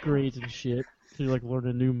get upgrades and shit. So you're like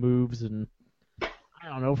learning new moves, and I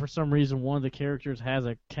don't know. For some reason, one of the characters has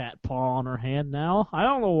a cat paw on her hand now. I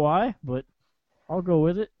don't know why, but I'll go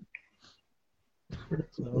with it.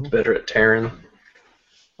 So, Better at tearing.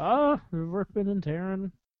 the ripping and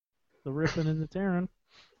tearing, the ripping and the tearing.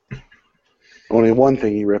 Only one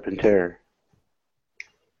thing you rip and tear.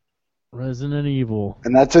 Resident Evil.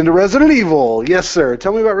 And that's into Resident Evil. Yes, sir.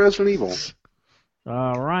 Tell me about Resident Evil.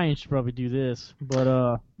 Ryan should probably do this,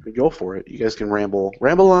 but Go for it. You guys can ramble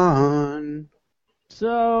on.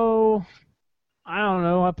 so I don't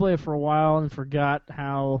know. I played it for a while and forgot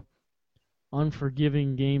how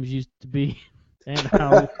unforgiving games used to be, and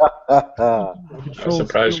how I'm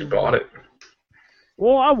surprised you bought it.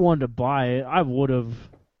 Well, I wanted to buy it. I would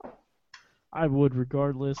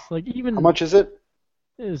regardless. Like even How much is it?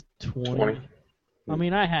 it is 20. 20. I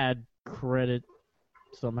mean, I had credit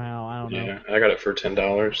somehow. I don't know. Yeah, I got it for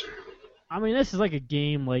 $10. I mean, this is like a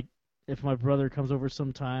game. Like if my brother comes over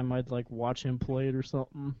sometime, I'd like watch him play it or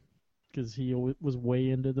something, because he was way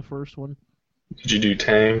into the first one. Did you do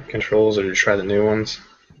tank controls or did you try the new ones?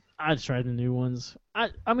 I tried the new ones.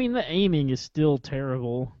 I mean, the aiming is still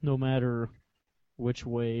terrible, no matter which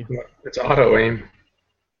way. It's auto aim.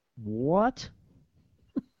 What?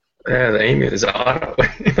 Yeah, the aim is auto.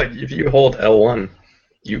 Like if you hold L1,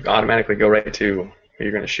 you automatically go right to where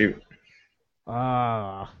you're gonna shoot.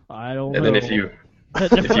 I don't know. And then if you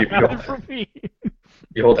That never happened for me.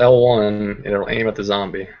 you hold L1, it'll aim at the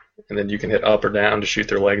zombie, and then you can hit up or down to shoot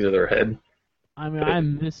their legs or their head. I mean, I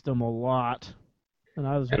missed them a lot, and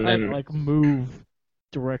I'd then- like move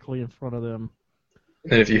directly in front of them.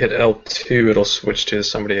 And if you hit L2, it'll switch to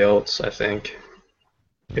somebody else, I think.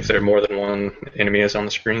 If there are more than one enemy is on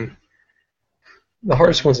the screen. The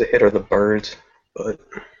hardest ones to hit are the birds, but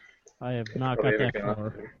I have not probably got that haven't far.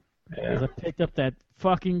 there. Because Yeah. I picked up that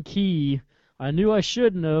fucking key. I knew I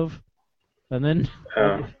shouldn't have, and then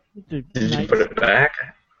the Did you knight- put it back?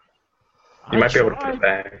 You might be able to put tried, it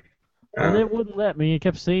back. and it wouldn't let me. It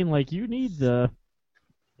kept saying like, you need the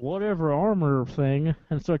whatever armor thing,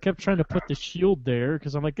 and so I kept trying to put the shield there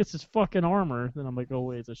because I'm like, this is fucking armor. Then I'm like, oh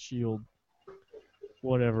wait, it's a shield.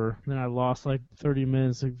 Whatever. Then I lost like 30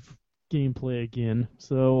 minutes of gameplay again,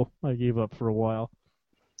 so I gave up for a while.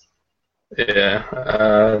 Yeah,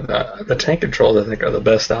 the tank controls I think are the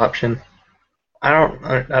best option. I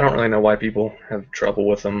don't really know why people have trouble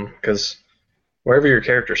with them because wherever your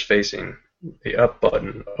character's facing, the up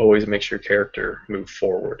button always makes your character move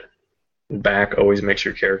forward. Back always makes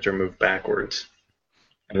your character move backwards.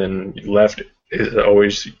 And then left is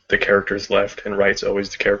always the character's left, and right's always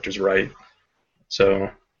the character's right. So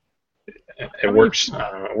it works.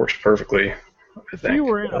 It works perfectly. If you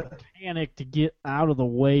were in a panic to get out of the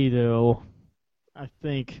way, though,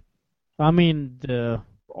 I mean, the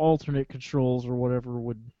alternate controls or whatever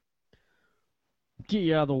would get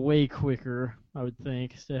you out of the way quicker, I would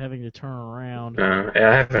think, instead of having to turn around. Yeah, I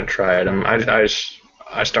haven't tried them.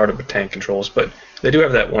 I started with tank controls, but they do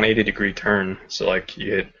have that 180-degree turn. So like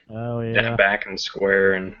you hit Yeah. back and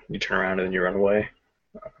square, and you turn around and then you run away.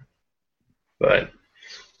 But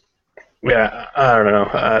yeah, I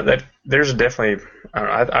don't know. There's definitely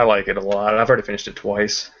I like it a lot. I've already finished it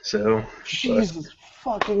twice. So Jesus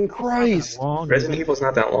fucking Christ. Resident Evil's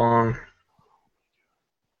not that long.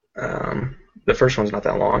 The first one's not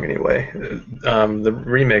that long anyway. The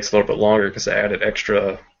remake's a little bit longer because they added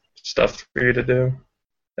extra stuff for you to do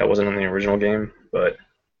that wasn't in the original game, but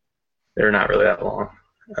they're not really that long.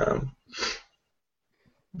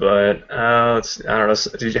 But I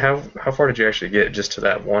don't know. How far did you actually get? Just to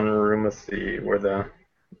that one room with where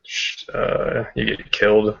you get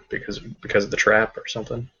killed because of the trap or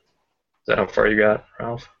something? Is that how far you got,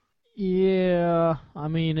 Ralph? Yeah, I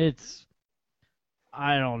mean,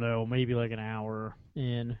 I don't know, maybe like an hour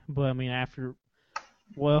in, but I mean,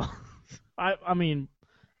 I mean,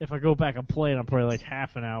 if I go back and play it, I'm probably like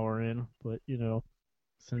half an hour in, but,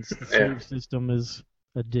 since the save system is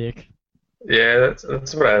a dick. Yeah,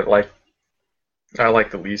 that's what I like. I like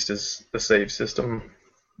the least is the save system,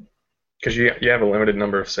 because you have a limited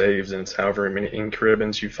number of saves, and it's however many ink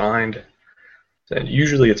ribbons you find. And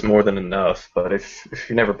usually it's more than enough, but if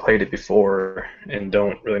you never played it before and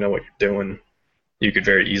don't really know what you're doing, you could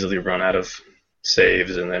very easily run out of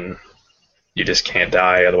saves, and then you just can't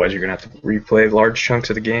die. Otherwise, you're gonna have to replay large chunks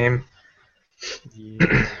of the game.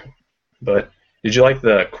 Yeah. But did you like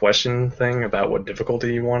the question thing about what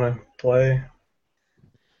difficulty you want to play?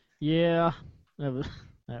 Yeah.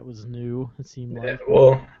 That was new. It seemed Yeah,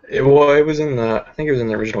 like. it was in the I think it was in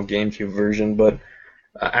the original GameCube version, but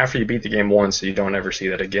after you beat the game once, you don't ever see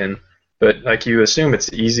that again. But like you assume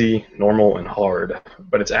it's easy, normal, and hard,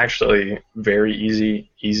 but it's actually very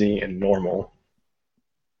easy, easy, and normal.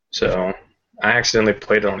 So I accidentally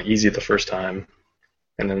played it on easy the first time,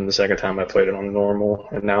 and then the second time I played it on normal,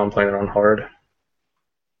 and now I'm playing it on hard.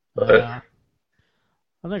 But Yeah.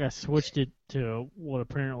 I think I switched it to what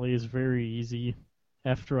apparently is very easy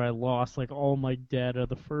after I lost like all my data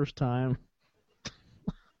the first time.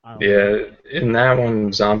 I don't know. yeah, in that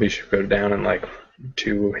one, zombies should go down in like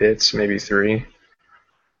 2 hits, maybe 3.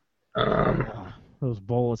 Um, Those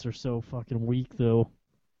bullets are so fucking weak though.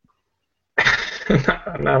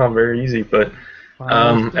 not on very easy, but Still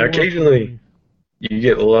work for occasionally me. you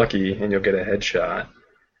get lucky and you'll get a headshot.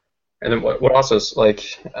 And then what also is like,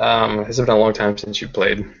 has it been a long time since you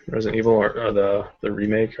played Resident Evil or the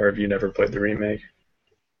remake, or have you never played the remake?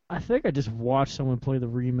 I think I just watched someone play the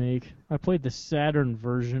remake. I played the Saturn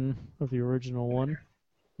version of the original one.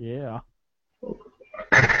 Yeah.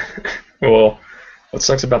 Well, what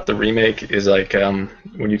sucks about the remake is like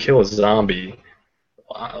when you kill a zombie,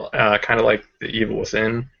 kind of like the Evil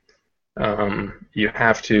Within, you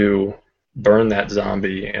have to burn that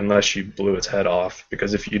zombie unless you blew its head off.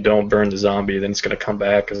 Because if you don't burn the zombie, then it's going to come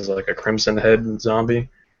back as like a crimson head zombie. And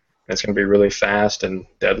it's going to be really fast and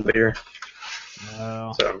deadlier.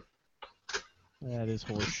 Wow. So That is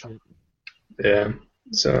horseshit. yeah,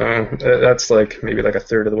 so that's like maybe like a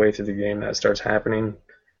third of the way through the game that starts happening.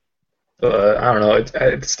 But I don't know.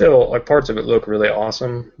 It's still like parts of it look really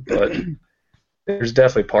awesome, but there's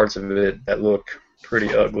definitely parts of it that look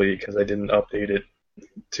pretty ugly because they didn't update it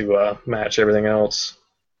to match everything else.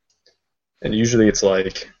 And usually it's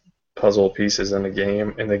like puzzle pieces in the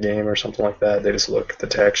game or something like that. The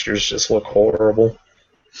textures just look horrible.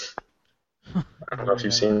 I don't know if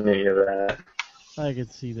you've seen any of that. I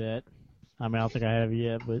could see that. I mean, I don't think I have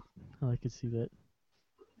yet, but I could see that.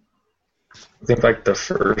 I think like the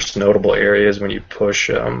first notable area is when you push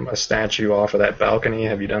a statue off of that balcony.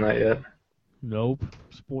 Have you done that yet? Nope.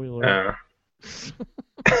 Spoiler.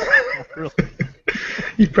 Really?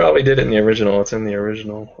 You probably did it in the original. It's in the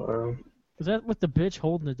original. Is that with the bitch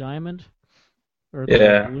holding the diamond? Or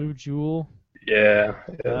Yeah. the blue jewel? Yeah.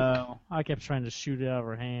 Oh, I kept trying to shoot it out of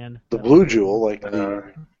her hand. The blue jewel, like the Uh,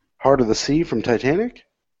 Heart of the Sea from Titanic?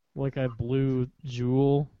 Like I blew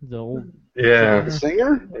Jewel, the old yeah. The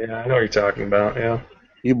singer? Yeah, I know what you're talking about. Yeah.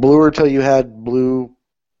 You blew her till you had blue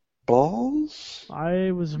balls?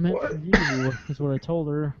 I was meant for you, is what I told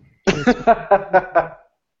her.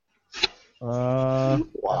 Wow.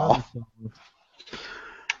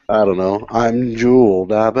 I don't know. I'm Jewel.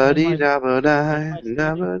 Da ba dee da ba da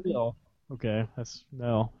da ba dee. Okay, that's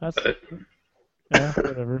yeah,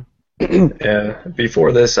 whatever. Yeah.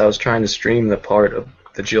 Before this, I was trying to stream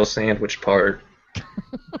the Jill sandwich part,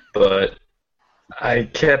 but I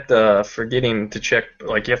kept forgetting to check.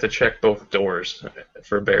 Like you have to check both doors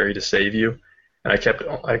for Barry to save you, and I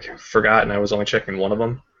forgot, and I was only checking one of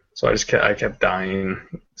them, so I kept dying.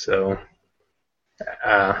 So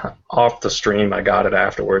off the stream, I got it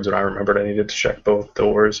afterwards, and I remembered I needed to check both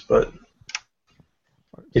doors, but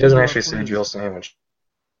he doesn't actually say Jill sandwich.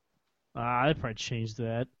 I'd probably change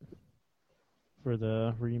that for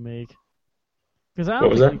the remake. Because What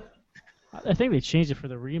was that? I think they changed it for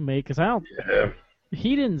the remake because Yeah.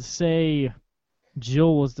 he didn't say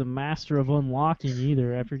Jill was the master of unlocking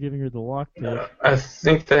either after giving her the lockpick. I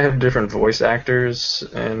think they have different voice actors,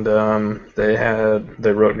 and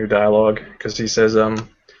they wrote new dialogue because he says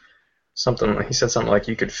something. He said something like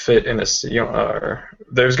you could fit in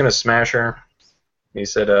they was gonna smash her. He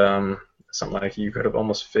said something like you could have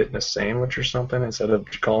almost fit in a sandwich or something instead of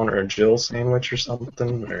calling her a Jill sandwich or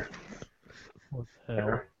something. Or What the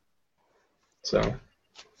hell? so,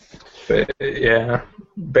 but yeah,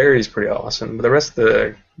 Barry's pretty awesome. But the rest of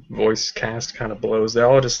the voice cast kind of blows. They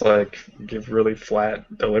all just like give really flat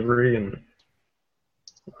delivery, and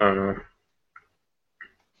I don't know.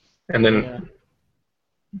 And then Yeah.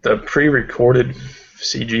 the pre-recorded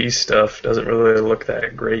CG stuff doesn't really look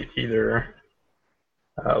that great either.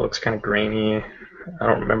 It looks kind of grainy. I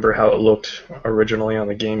don't remember how it looked originally on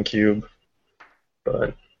the GameCube,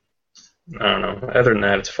 but I don't know. Other than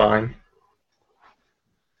that, it's fine.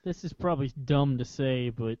 This is probably dumb to say,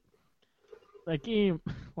 but that game,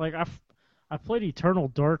 like I played Eternal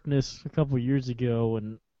Darkness a couple years ago,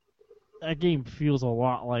 and that game feels a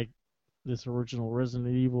lot like this original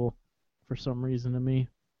Resident Evil for some reason to me.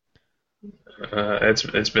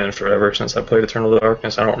 It's been forever since I played Eternal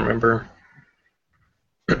Darkness. I don't remember.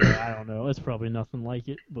 Yeah, I don't know. It's probably nothing like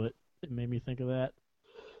it, but it made me think of that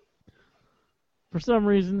for some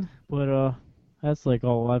reason. But that's like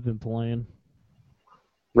all I've been playing.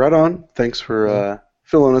 Right on. Thanks for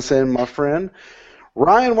filling us in, my friend.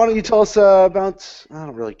 Ryan, why don't you tell us about, I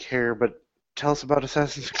don't really care, but tell us about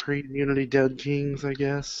Assassin's Creed Unity Dead Kings, I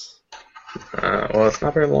guess. Well, it's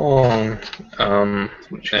not very long. And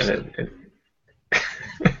it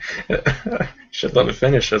should let me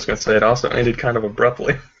finish. I was going to say it also ended kind of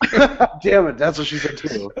abruptly. Damn it, that's what she said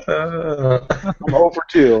too. I'm 0 for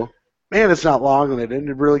 2. Man, it's not long, and it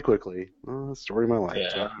ended really quickly. Story of my life.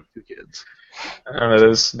 Yeah. 2 kids. I don't know, it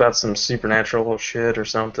was about some supernatural shit or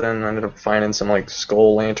something. I ended up finding some like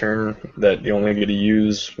skull lantern that you only get to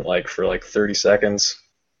use like for like 30 seconds.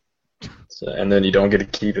 So, and then you don't get to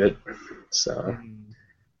keep it. So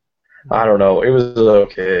I don't know. It was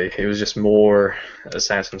okay. It was just more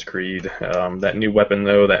Assassin's Creed. That new weapon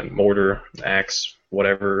though, that mortar, axe,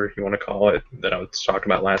 whatever you want to call it, that I was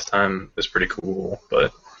talking about last time, is pretty cool.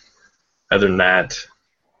 But other than that,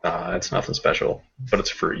 it's nothing special. But it's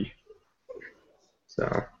free. So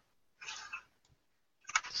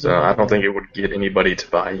I don't think it would get anybody to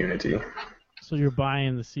buy Unity. So you're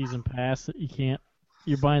buying the season pass that you can't.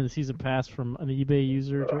 You're buying the season pass from an eBay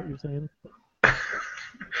user. Is what you're saying?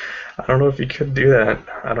 I don't know if you could do that.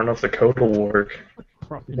 I don't know if the code will work.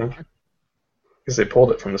 Probably not. Because they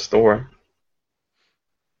pulled it from the store.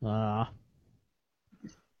 But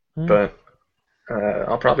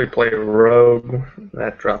I'll probably play Rogue.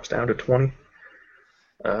 That drops down to 20.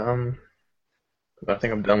 But I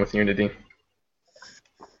think I'm done with Unity.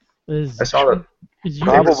 I saw that. Is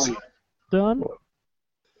Probably. done?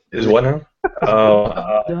 Is what now?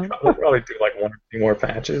 Oh, Done? I'll probably do like 1 or 2 more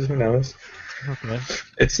patches. Who knows? Okay.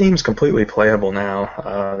 It seems completely playable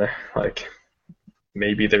now. Like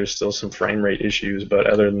maybe there's still some frame rate issues, but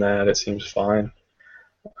other than that, it seems fine.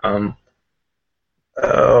 Oh,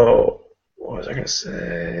 what was I gonna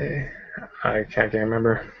say? I can't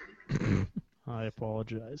remember. I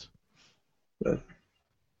apologize. But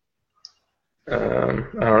I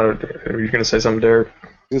don't know. Are you gonna say something, Derek?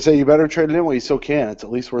 I was going to say, you better trade it in while you still can. It's at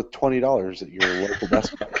least worth $20 at your local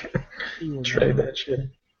Best Buy. Trade that shit.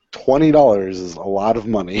 $20 is a lot of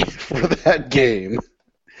money for that game.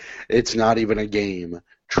 It's not even a game.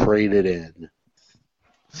 Trade it in.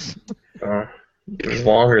 It was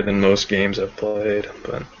longer than most games I've played,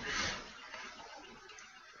 but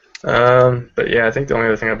yeah, I think the only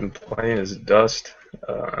other thing I've been playing is Dust,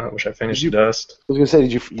 which I finished Dust. I was going to say,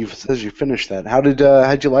 you said you finished that.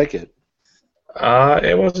 How'd you like it?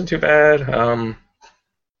 It wasn't too bad. How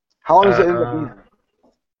long does it end up being?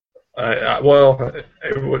 Well,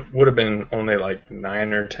 it would have been only like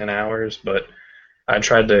 9 or 10 hours, but I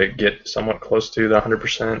tried to get somewhat close to the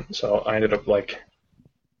 100%, so I ended up like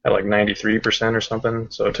at like 93% or something,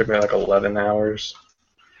 so it took me like 11 hours.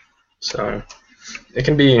 So it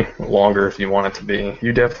can be longer if you want it to be.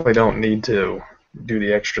 You definitely don't need to do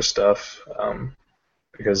the extra stuff,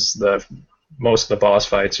 because most of the boss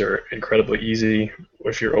fights are incredibly easy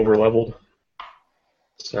if you're over leveled.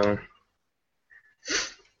 So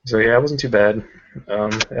yeah, it wasn't too bad.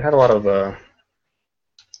 It had a lot of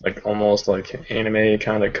like almost like anime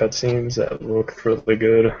kind of cutscenes that looked really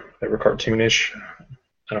good. They were cartoonish.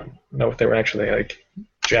 I don't know if they were actually like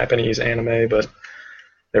Japanese anime, but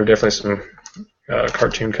there were definitely some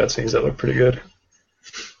cartoon cutscenes that looked pretty good.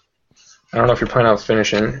 I don't know if you're planning on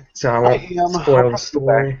finishing, so I won't spoil the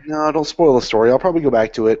story. No, don't spoil the story. I'll probably go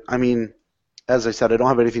back to it. I mean, as I said, I don't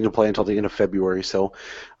have anything to play until the end of February, so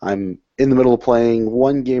I'm in the middle of playing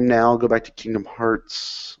one game now. I'll go back to Kingdom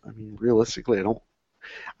Hearts. I mean, realistically,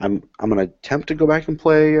 I'm gonna attempt to go back and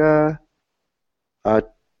play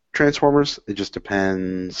Transformers. It just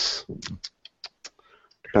depends.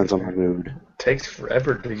 Depends on my mood. It takes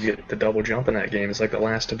forever to get the double jump in that game. It's like the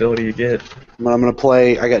last ability you get. I'm gonna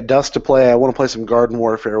play. I got Dust to play. I want to play some Garden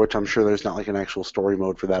Warfare, which I'm sure there's not like an actual story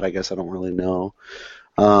mode for that. I guess I don't really know.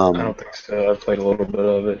 I don't think so. I've played a little bit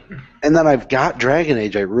of it. And then I've got Dragon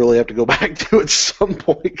Age. I really have to go back to at some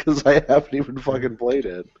point because I haven't even fucking played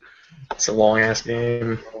it. It's a long ass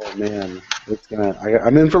game. Oh man,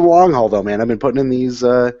 I'm in for the long haul though, man. I've been putting in these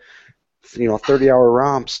 30-hour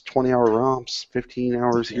romps, 20-hour romps, 15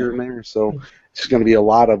 hours here and there. So it's going to be a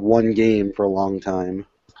lot of one game for a long time.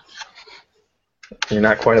 You're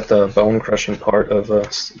not quite at the bone crushing part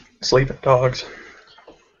of Sleeping Dogs.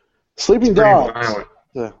 Sleeping Dogs. Violent.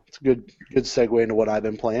 It's a good segue into what I've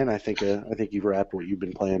been playing. I think you've wrapped what you've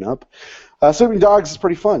been playing up. Sleeping Dogs is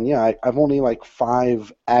pretty fun. Yeah, I've only like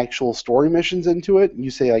 5 actual story missions into it.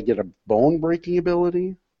 You say I get a bone breaking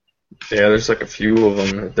ability? Yeah, there's like a few of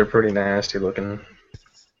them. They're pretty nasty looking.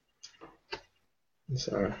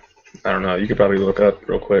 So, I don't know. You could probably look up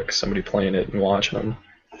real quick somebody playing it and watching them.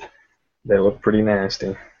 They look pretty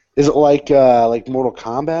nasty. Is it like Mortal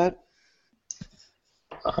Kombat?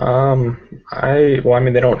 Well, I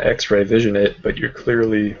mean, they don't X-ray vision it, but you're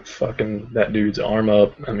clearly fucking that dude's arm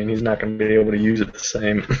up. I mean, he's not going to be able to use it the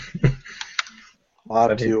same. I'll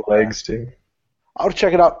have But his to legs too. I'll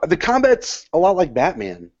check it out. The combat's a lot like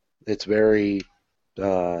Batman. It's very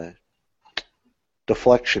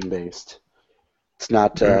deflection based. It's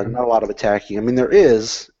not not a lot of attacking. I mean, there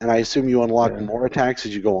is, and I assume you unlock more attacks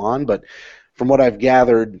as you go on. But from what I've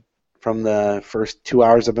gathered from the first 2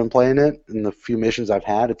 hours I've been playing it and the few missions I've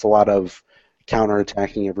had, it's a lot of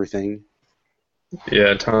counter-attacking everything.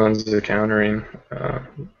 Yeah, tons of countering.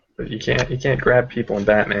 But you can't grab people in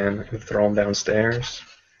Batman and throw them downstairs.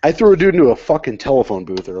 I threw a dude into a fucking telephone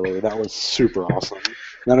booth earlier. That was super awesome.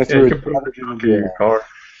 Then I threw another dude into your car.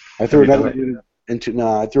 I threw another dude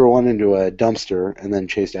I threw one into a dumpster and then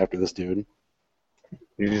chased after this dude.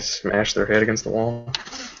 You just smash their head against the wall.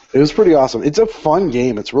 It was pretty awesome. It's a fun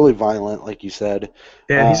game. It's really violent, like you said.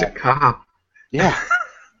 Yeah, he's a cop. Yeah,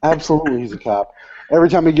 absolutely, he's a cop. Every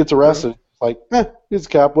time he gets arrested, it's like, he's a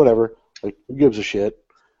cop, whatever. Like, who gives a shit?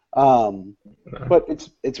 But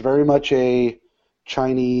it's very much a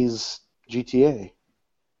Chinese GTA.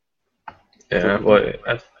 Yeah, well,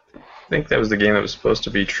 I think that was the game that was supposed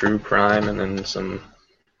to be true crime, and then some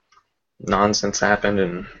nonsense happened,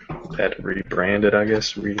 and had to rebrand it, I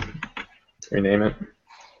guess, rename it.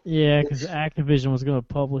 Yeah, because Activision was going to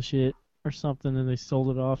publish it or something, and they sold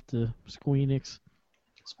it off to Squeenix.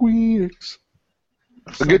 Squeenix.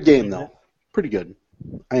 A good game, though. Pretty good.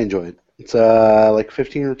 I enjoy it. It's like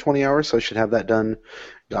 15 or 20 hours, so I should have that done,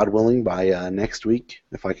 God willing, by next week,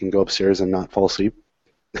 if I can go upstairs and not fall asleep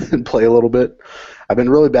and play a little bit. I've been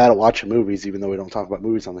really bad at watching movies, even though we don't talk about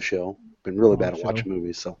movies on the show. Been really bad at watching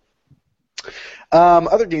movies, so.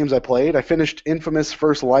 Other games I played, I finished Infamous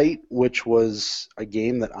First Light, which was a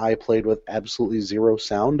game that I played with absolutely zero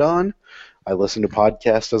sound on. I listened to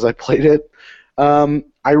podcasts as I played it.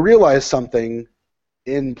 I realized something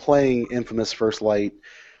in playing Infamous First Light.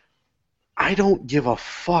 I don't give a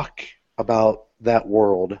fuck about that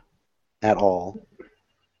world at all.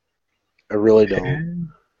 I really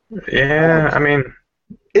don't. Yeah, I mean,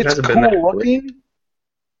 it's cool looking,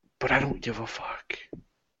 but I don't give a fuck.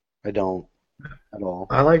 I don't at all.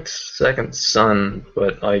 I liked Second Son,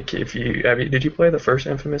 but like, did you play the first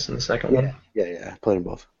Infamous and the second one? Yeah, I played them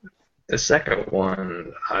both. The second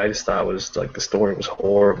one, I just thought was like the story was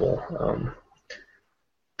horrible.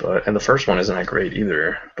 And the first one isn't that great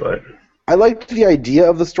either. But I liked the idea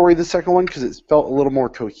of the story of the second one because it felt a little more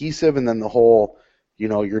cohesive, and then the whole,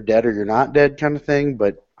 you're dead or you're not dead kind of thing.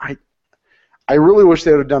 But I really wish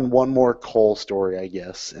they would have done one more Cole story, I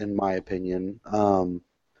guess, in my opinion.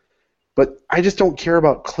 But I just don't care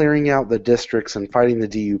about clearing out the districts and fighting the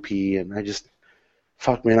DUP, and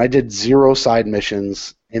fuck, man, I did 0 side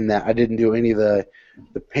missions in that. I didn't do any of the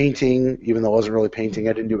painting, even though it wasn't really painting.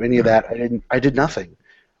 I didn't do any of that. I did nothing.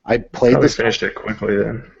 I played this. Finished it quickly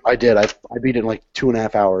then. I did. I beat it in like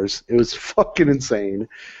 2.5 hours. It was fucking insane.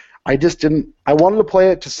 I just didn't. I wanted to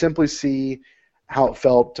play it to simply see how it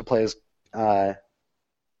felt to play as. What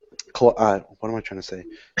am I trying to say?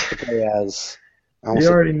 To play as. You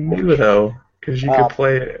already knew though, because you could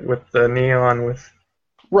play it with the neon with.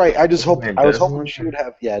 Right. I was hoping she would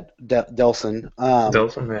have Delson.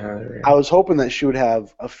 Delson, yeah. I was hoping that she would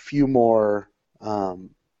have a few more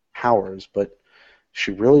powers, but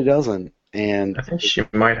she really doesn't. And I think she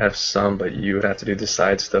might have some, but you would have to do the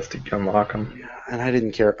side stuff to unlock them. Yeah, and I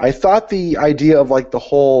didn't care. I thought the idea of like the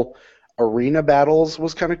whole arena battles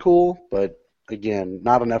was kind of cool, but again,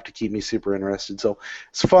 not enough to keep me super interested. So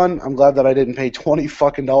it's fun. I'm glad that I didn't pay $20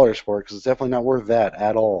 fucking for it because it's definitely not worth that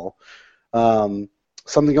at all.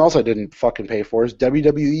 Something else I didn't fucking pay for is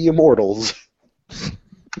WWE Immortals.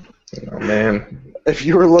 Oh man. If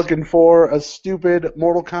you were looking for a stupid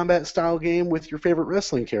Mortal Kombat style game with your favorite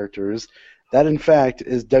wrestling characters, that in fact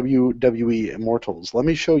is WWE Immortals. Let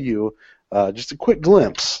me show you just a quick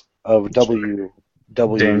glimpse of WWE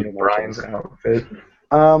Daniel Bryan's outfit.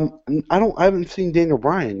 I haven't seen Daniel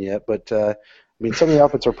Bryan yet, but I mean some of the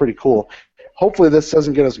outfits are pretty cool. Hopefully this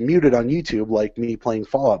doesn't get us muted on YouTube like me playing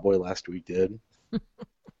Fall Out Boy last week did.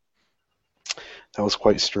 That was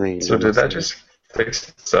quite strange. So did that just fix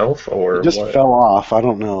itself, or it just what? fell off? I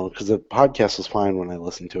don't know, because the podcast was fine when I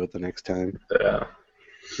listened to it the next time. Yeah.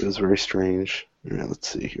 It was very strange. All right, let's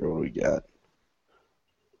see here what we got.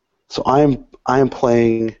 So I am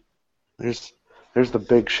playing. There's the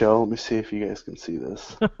Big Show. Let me see if you guys can see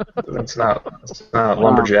this. It's not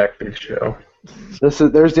lumberjack big show.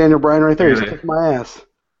 There's Daniel Bryan right there. He's kicking my ass.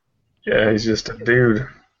 Yeah, he's just a dude.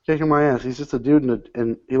 Kicking my ass. He's just a dude,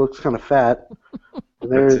 and he looks kind of fat.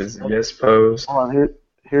 And That's his yes pose. Hold on,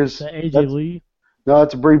 here's AJ Lee. No,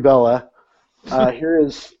 it's Brie Bella. Here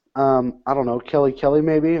is I don't know, Kelly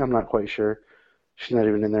maybe. I'm not quite sure. She's not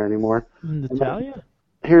even in there anymore. Natalia?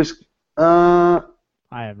 Here's I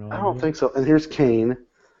have no idea. I don't think so. And here's Kane.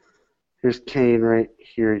 Here's Kane right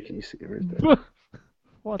here. Can you see it right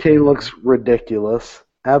there? Kane looks ridiculous.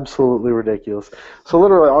 Absolutely ridiculous. So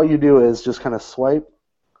literally all you do is just kind of swipe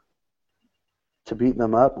to beat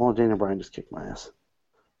them up. Well, Daniel Bryan just kicked my ass.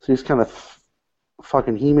 So he's kind of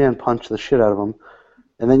fucking He-Man punch the shit out of him.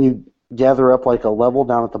 And then you gather up like a level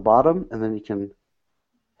down at the bottom, and then you can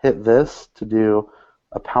hit this to do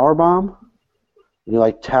a power bomb. You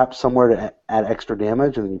like tap somewhere to add extra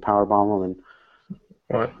damage, and then you power bomb them. And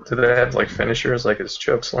what do they have like finishers, like his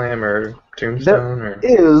choke slam or tombstone? Or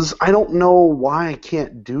I don't know why I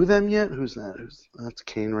can't do them yet. Who's that? That's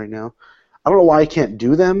Kane right now. I don't know why I can't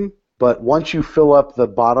do them, but once you fill up the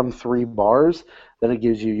bottom 3 bars, then it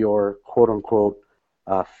gives you your quote unquote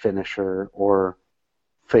finisher or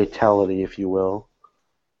fatality, if you will.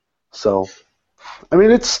 So, I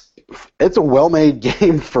mean, it's a well-made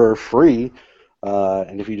game for free.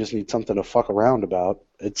 And if you just need something to fuck around about,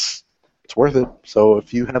 it's worth it. So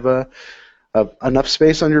if you have enough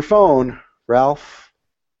space on your phone, Ralph,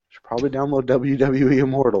 you should probably download WWE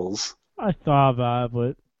Immortals. I thought about it,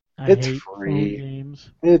 but It's hate free. phone games.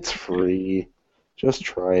 It's free. Just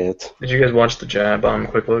try it. did you guys watch the Giant Bomb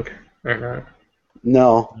Quick Look or not?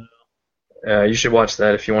 No. You should watch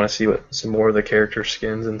that if you want to see some more of the character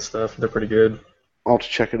skins and stuff. They're pretty good. I'll have to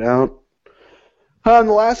check it out. And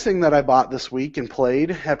the last thing that I bought this week and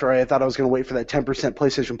played, after I thought I was going to wait for that 10%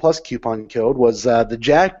 PlayStation Plus coupon code, was the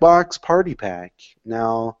Jackbox Party Pack.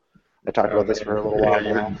 Now, I talked about this for a little while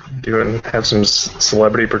now. Have some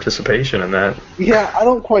celebrity participation in that. Yeah, I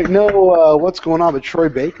don't quite know what's going on, but Troy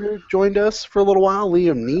Baker joined us for a little while.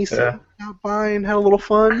 Liam Neeson got by and had a little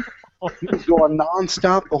fun. He was going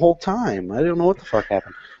nonstop the whole time. I don't know what the fuck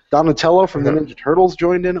happened. Donatello from the Ninja Turtles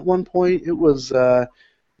joined in at one point. It was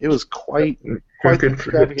quite good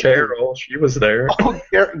for Carol. She was there. Oh,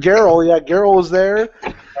 Garrel, yeah, Garrel was there.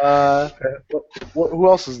 Who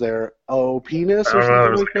else is there? Oh, Penis or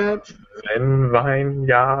something like that? Vine,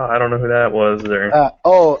 yeah, I don't know who that was there.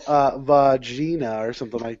 Vagina or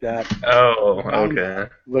something like that. Oh, okay.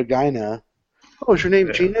 Vagina. Oh, is your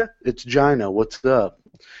name Gina? It's Gina. What's up?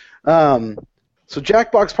 So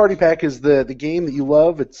Jackbox Party Pack is the game that you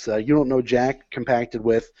love. It's You Don't Know Jack compacted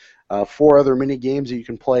with 4 other mini games that you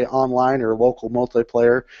can play online or local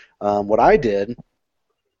multiplayer. What I did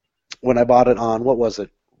when I bought it on, what was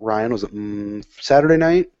it, Ryan? Was it Saturday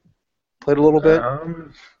night? Played a little bit?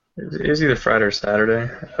 It was either Friday or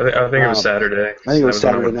Saturday. I think it was Saturday. I think it was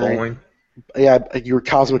Saturday night. Bowling. Yeah, you were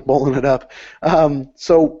cosmic bowling it up.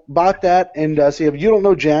 So bought that, and so you have You Don't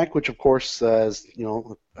Know Jack, which of course is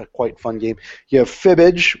a quite fun game. You have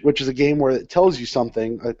Fibbage, which is a game where it tells you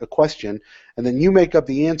something, a question, and then you make up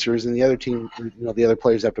the answers, and the other team, the other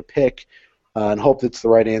players have to pick and hope that's the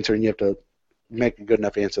right answer, and you have to make a good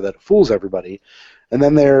enough answer that it fools everybody. And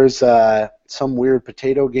then there's some weird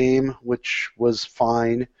potato game, which was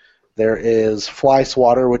fine. There is Fly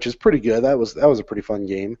Swatter, which is pretty good. That was a pretty fun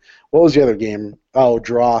game. What was the other game? Oh,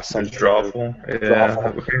 Draw something. Drawful. Yeah.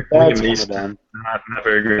 Liam Neeson not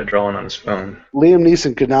very good at drawing on his phone. Liam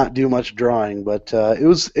Neeson could not do much drawing, but it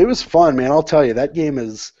was fun, man. I'll tell you, that game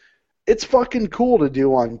it's fucking cool to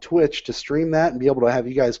do on Twitch, to stream that and be able to have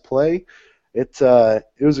you guys play. It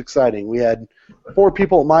was exciting. We had 4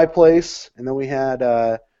 people at my place, and then we had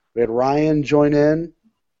Ryan join in.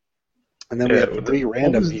 And then we had 3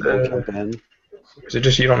 random people jump in. Was it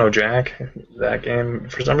just You Don't Know Jack, that game?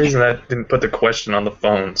 For some reason, that didn't put the question on the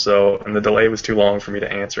phone, and the delay was too long for me to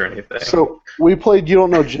answer anything. So we played You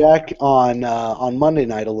Don't Know Jack on Monday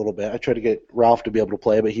night a little bit. I tried to get Ralph to be able to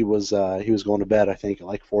play, but he was going to bed, I think, at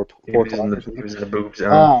like 4 o'clock. He was in the boob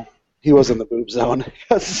zone. He was in the boob zone.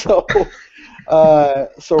 So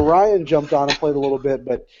Ryan jumped on and played a little bit,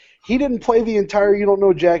 but he didn't play the entire You Don't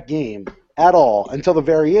Know Jack game at all until the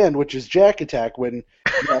very end, which is Jack Attack, when you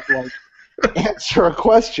have to answer a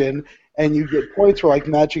question and you get points for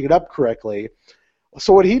matching it up correctly.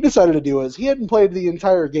 So what he decided to do is he hadn't played the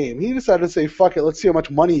entire game. He decided to say, fuck it, let's see how much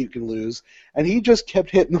money you can lose. And he just kept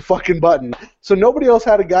hitting the fucking button. So nobody else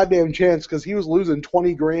had a goddamn chance because he was losing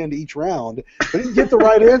 20 grand each round. But he didn't get the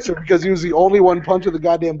right answer because he was the only one punching the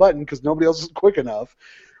goddamn button because nobody else was quick enough.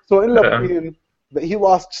 So it ended up being that he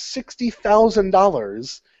lost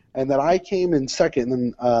 $60,000 and that I came in second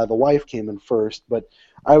and then the wife came in first. But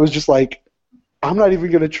I was just like, I'm not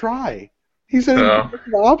even going to try. He said he didn't pick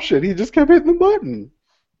an option. He just kept hitting the button.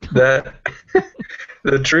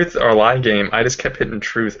 The truth or lie game, I just kept hitting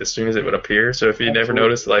truth as soon as it would appear. So if you never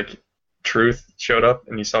noticed, like, truth showed up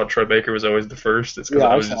and you saw Troy Baker was always the first, it's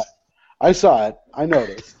because I saw it. I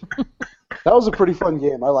noticed. That was a pretty fun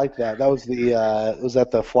game. I liked that. That was was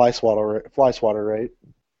that the fly swatter, right?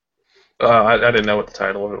 I didn't know what the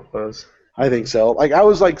title of it was. I think so. Like I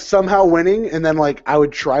was like somehow winning, and then like I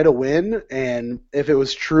would try to win, and if it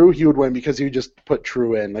was true, he would win because he would just put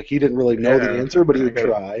true in. Like he didn't really know the answer, but he would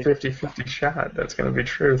try. 50-50 shot. That's gonna be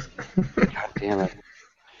truth. God damn it!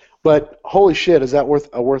 But holy shit, is that worth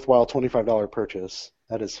a worthwhile $25 purchase?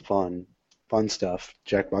 That is fun. Fun stuff.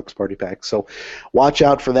 Jackbox Party Pack. So watch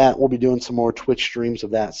out for that. We'll be doing some more Twitch streams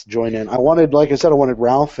of that. So join in. Like I said, I wanted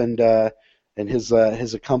Ralph and his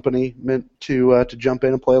accompaniment to jump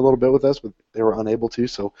in and play a little bit with us, but they were unable to.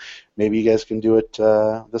 So maybe you guys can do it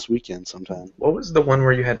this weekend sometime. What was the one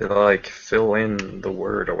where you had to like fill in the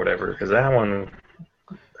word or whatever? Because that one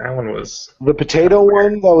was the potato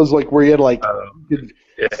one. That was like where you had like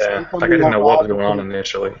yeah. Like I didn't know what was going on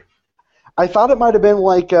initially. I thought it might have been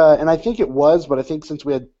like, and I think it was, but I think since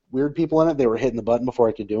we had weird people in it, they were hitting the button before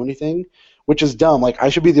I could do anything, which is dumb. Like, I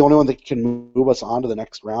should be the only one that can move us on to the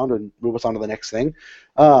next round or move us on to the next thing.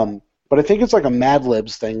 But I think it's like a Mad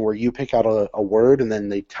Libs thing where you pick out a word and then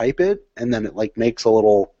they type it, and then it like makes a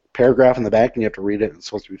little paragraph in the back and you have to read it and it's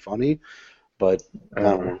supposed to be funny. But I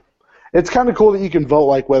don't know. It's kind of cool that you can vote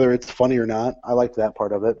like whether it's funny or not. I liked that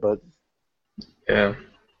part of it, but yeah.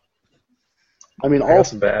 I mean, all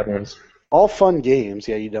some bad ones. All fun games.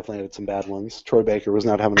 Yeah, you definitely had some bad ones. Troy Baker was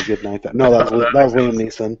not having a good night. That was Liam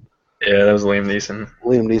Neeson. Yeah, that was Liam Neeson.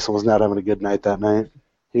 Liam Neeson was not having a good night that night.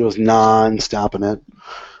 He was non-stopping it.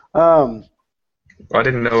 I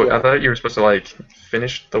didn't know. I thought you were supposed to like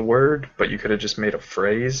finish the word, but you could have just made a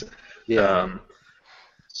phrase. Yeah.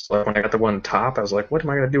 So like when I got the one top, I was like, "What am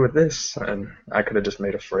I gonna do with this?" And I could have just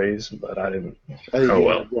made a phrase, but I didn't. Oh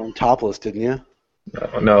well. You went topless, didn't you?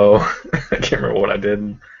 No, I can't remember what I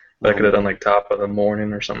did. I could have done like top of the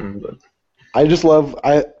morning or something, but I just love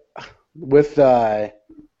with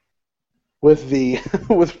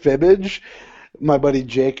Fibbage, my buddy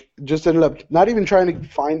Jake just ended up not even trying to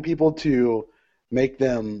find people to make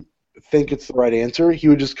them think it's the right answer. He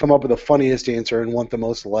would just come up with the funniest answer and want the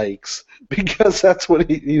most likes because that's what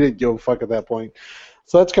he didn't give a fuck at that point.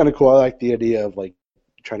 So that's kind of cool. I like the idea of like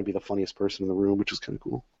trying to be the funniest person in the room, which is kind of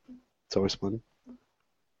cool. It's always fun.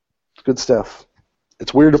 It's good stuff.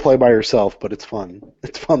 It's weird to play by yourself, but it's fun.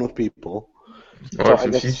 It's fun with people. Well, so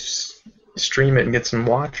if you stream it and get some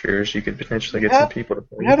watchers, you could potentially get some people to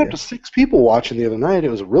play. We had up to 6 people watching the other night. It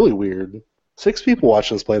was really weird. 6 people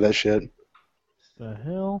watching us play that shit. The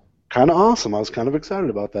hell? Kind of awesome. I was kind of excited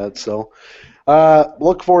about that. So,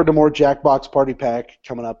 look forward to more Jackbox Party Pack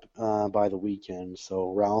coming up by the weekend.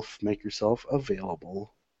 So, Ralph, make yourself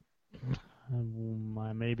available.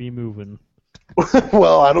 I may be moving.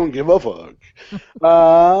 Well, I don't give a fuck.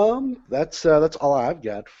 That's all I've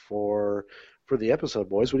got for the episode,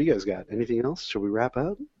 boys. What do you guys got? Anything else? Should we wrap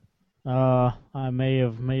up? I may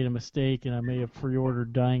have made a mistake and I may have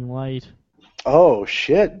pre-ordered Dying Light. Oh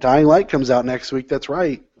shit! Dying Light comes out next week. That's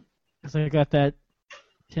right. Because I got that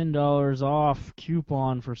 $10 off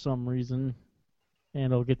coupon for some reason,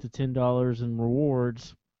 and I'll get the $10 in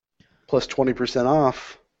rewards. Plus 20%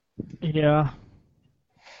 off. Yeah.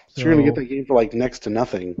 So you're going to get that game for like next to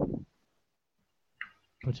nothing.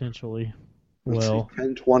 Potentially. Let's well. see,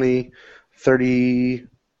 10, 20, 30,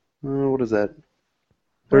 what is that?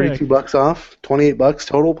 $32 off? $28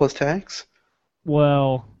 total plus tax?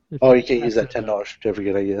 Well. Oh, you can't use that $10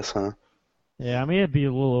 certificate, I guess, huh? Yeah, I mean, it'd be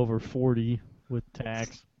a little over 40 with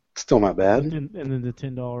tax. Still not bad. And then the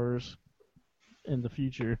 $10 in the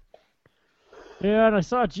future. Yeah, and I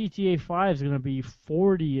saw GTA 5 is going to be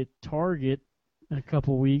 40 at Target in a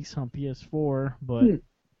couple weeks on PS4, but if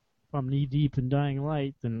I'm knee-deep in Dying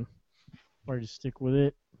Light, then I'll just stick with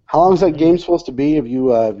it. How long is that game supposed to be? Have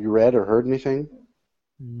you read or heard anything?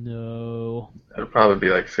 No. It'll probably be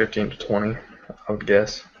like 15 to 20, I would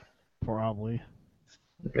guess. Probably.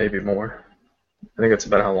 Maybe more. I think that's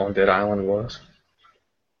about how long Dead Island was.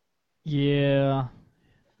 Yeah.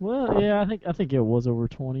 Well, yeah, I think it was over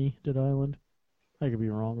 20, Dead Island. I could be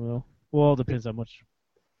wrong, though. Well, it depends how much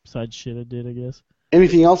side shit I did, I guess.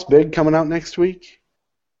 Anything else big coming out next week?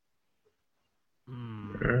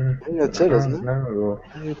 Hmm. I think that's it, isn't it? No.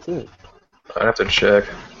 I think that's it. I'd have to check.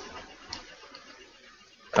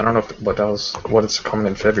 I don't know what it's coming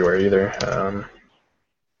in February either. I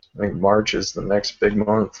think March is the next big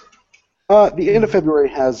month. The end of February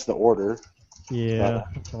has the order. Yeah,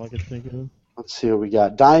 that's all I could think of. Let's see what we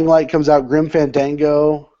got. Dying Light comes out, Grim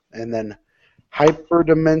Fandango, and then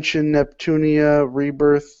Hyperdimension Neptunia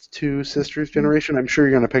Rebirth 2 Sisters Generation. I'm sure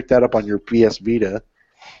you're going to pick that up on your PS Vita.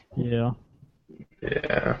 Yeah.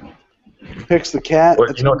 Yeah. Picks the Cat. Well,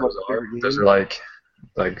 That's you know what one of those my are? favorite Those games. are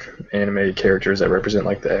like animated characters that represent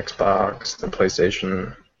like the Xbox, the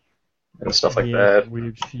PlayStation, and stuff like Yeah, that.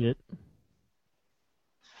 weird shit.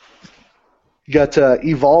 You got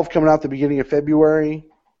Evolve coming out at the beginning of February.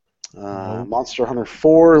 Nope. Monster Hunter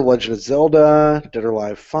 4, Legend of Zelda, Dead or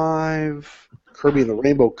Alive 5, Kirby and the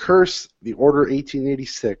Rainbow Curse, The Order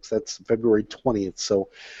 1886. That's February 20th. So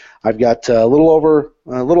I've got a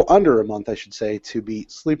little under a month, I should say, to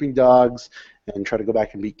beat Sleeping Dogs and try to go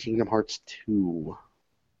back and beat Kingdom Hearts 2.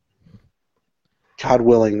 God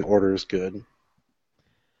willing, The Order is good.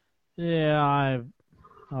 Yeah,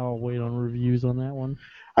 I'll wait on reviews on that one.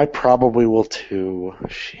 I probably will too.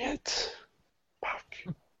 Shit. Fuck.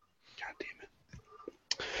 God damn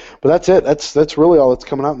it. But that's it. That's really all that's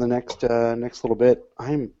coming out in the next little bit.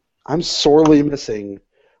 I'm sorely missing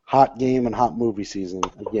hot game and hot movie season.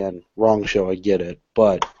 Again, wrong show, I get it,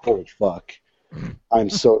 but holy fuck. I'm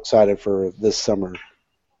so excited for this summer.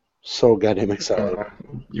 So goddamn excited.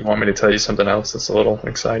 You want me to tell you something else that's a little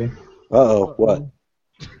exciting? Uh-oh, what?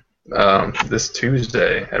 This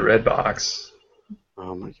Tuesday at Redbox,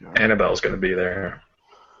 Oh my god. Annabelle's going to be there.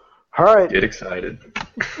 All right. Get excited.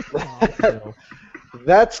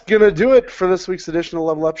 That's going to do it for this week's edition of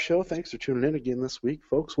Level Up Show. Thanks for tuning in again this week,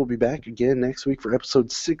 folks. We'll be back again next week for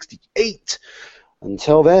episode 68.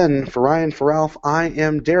 Until then, for Ryan, for Ralph, I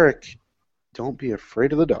am Derek. Don't be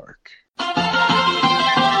afraid of the dark.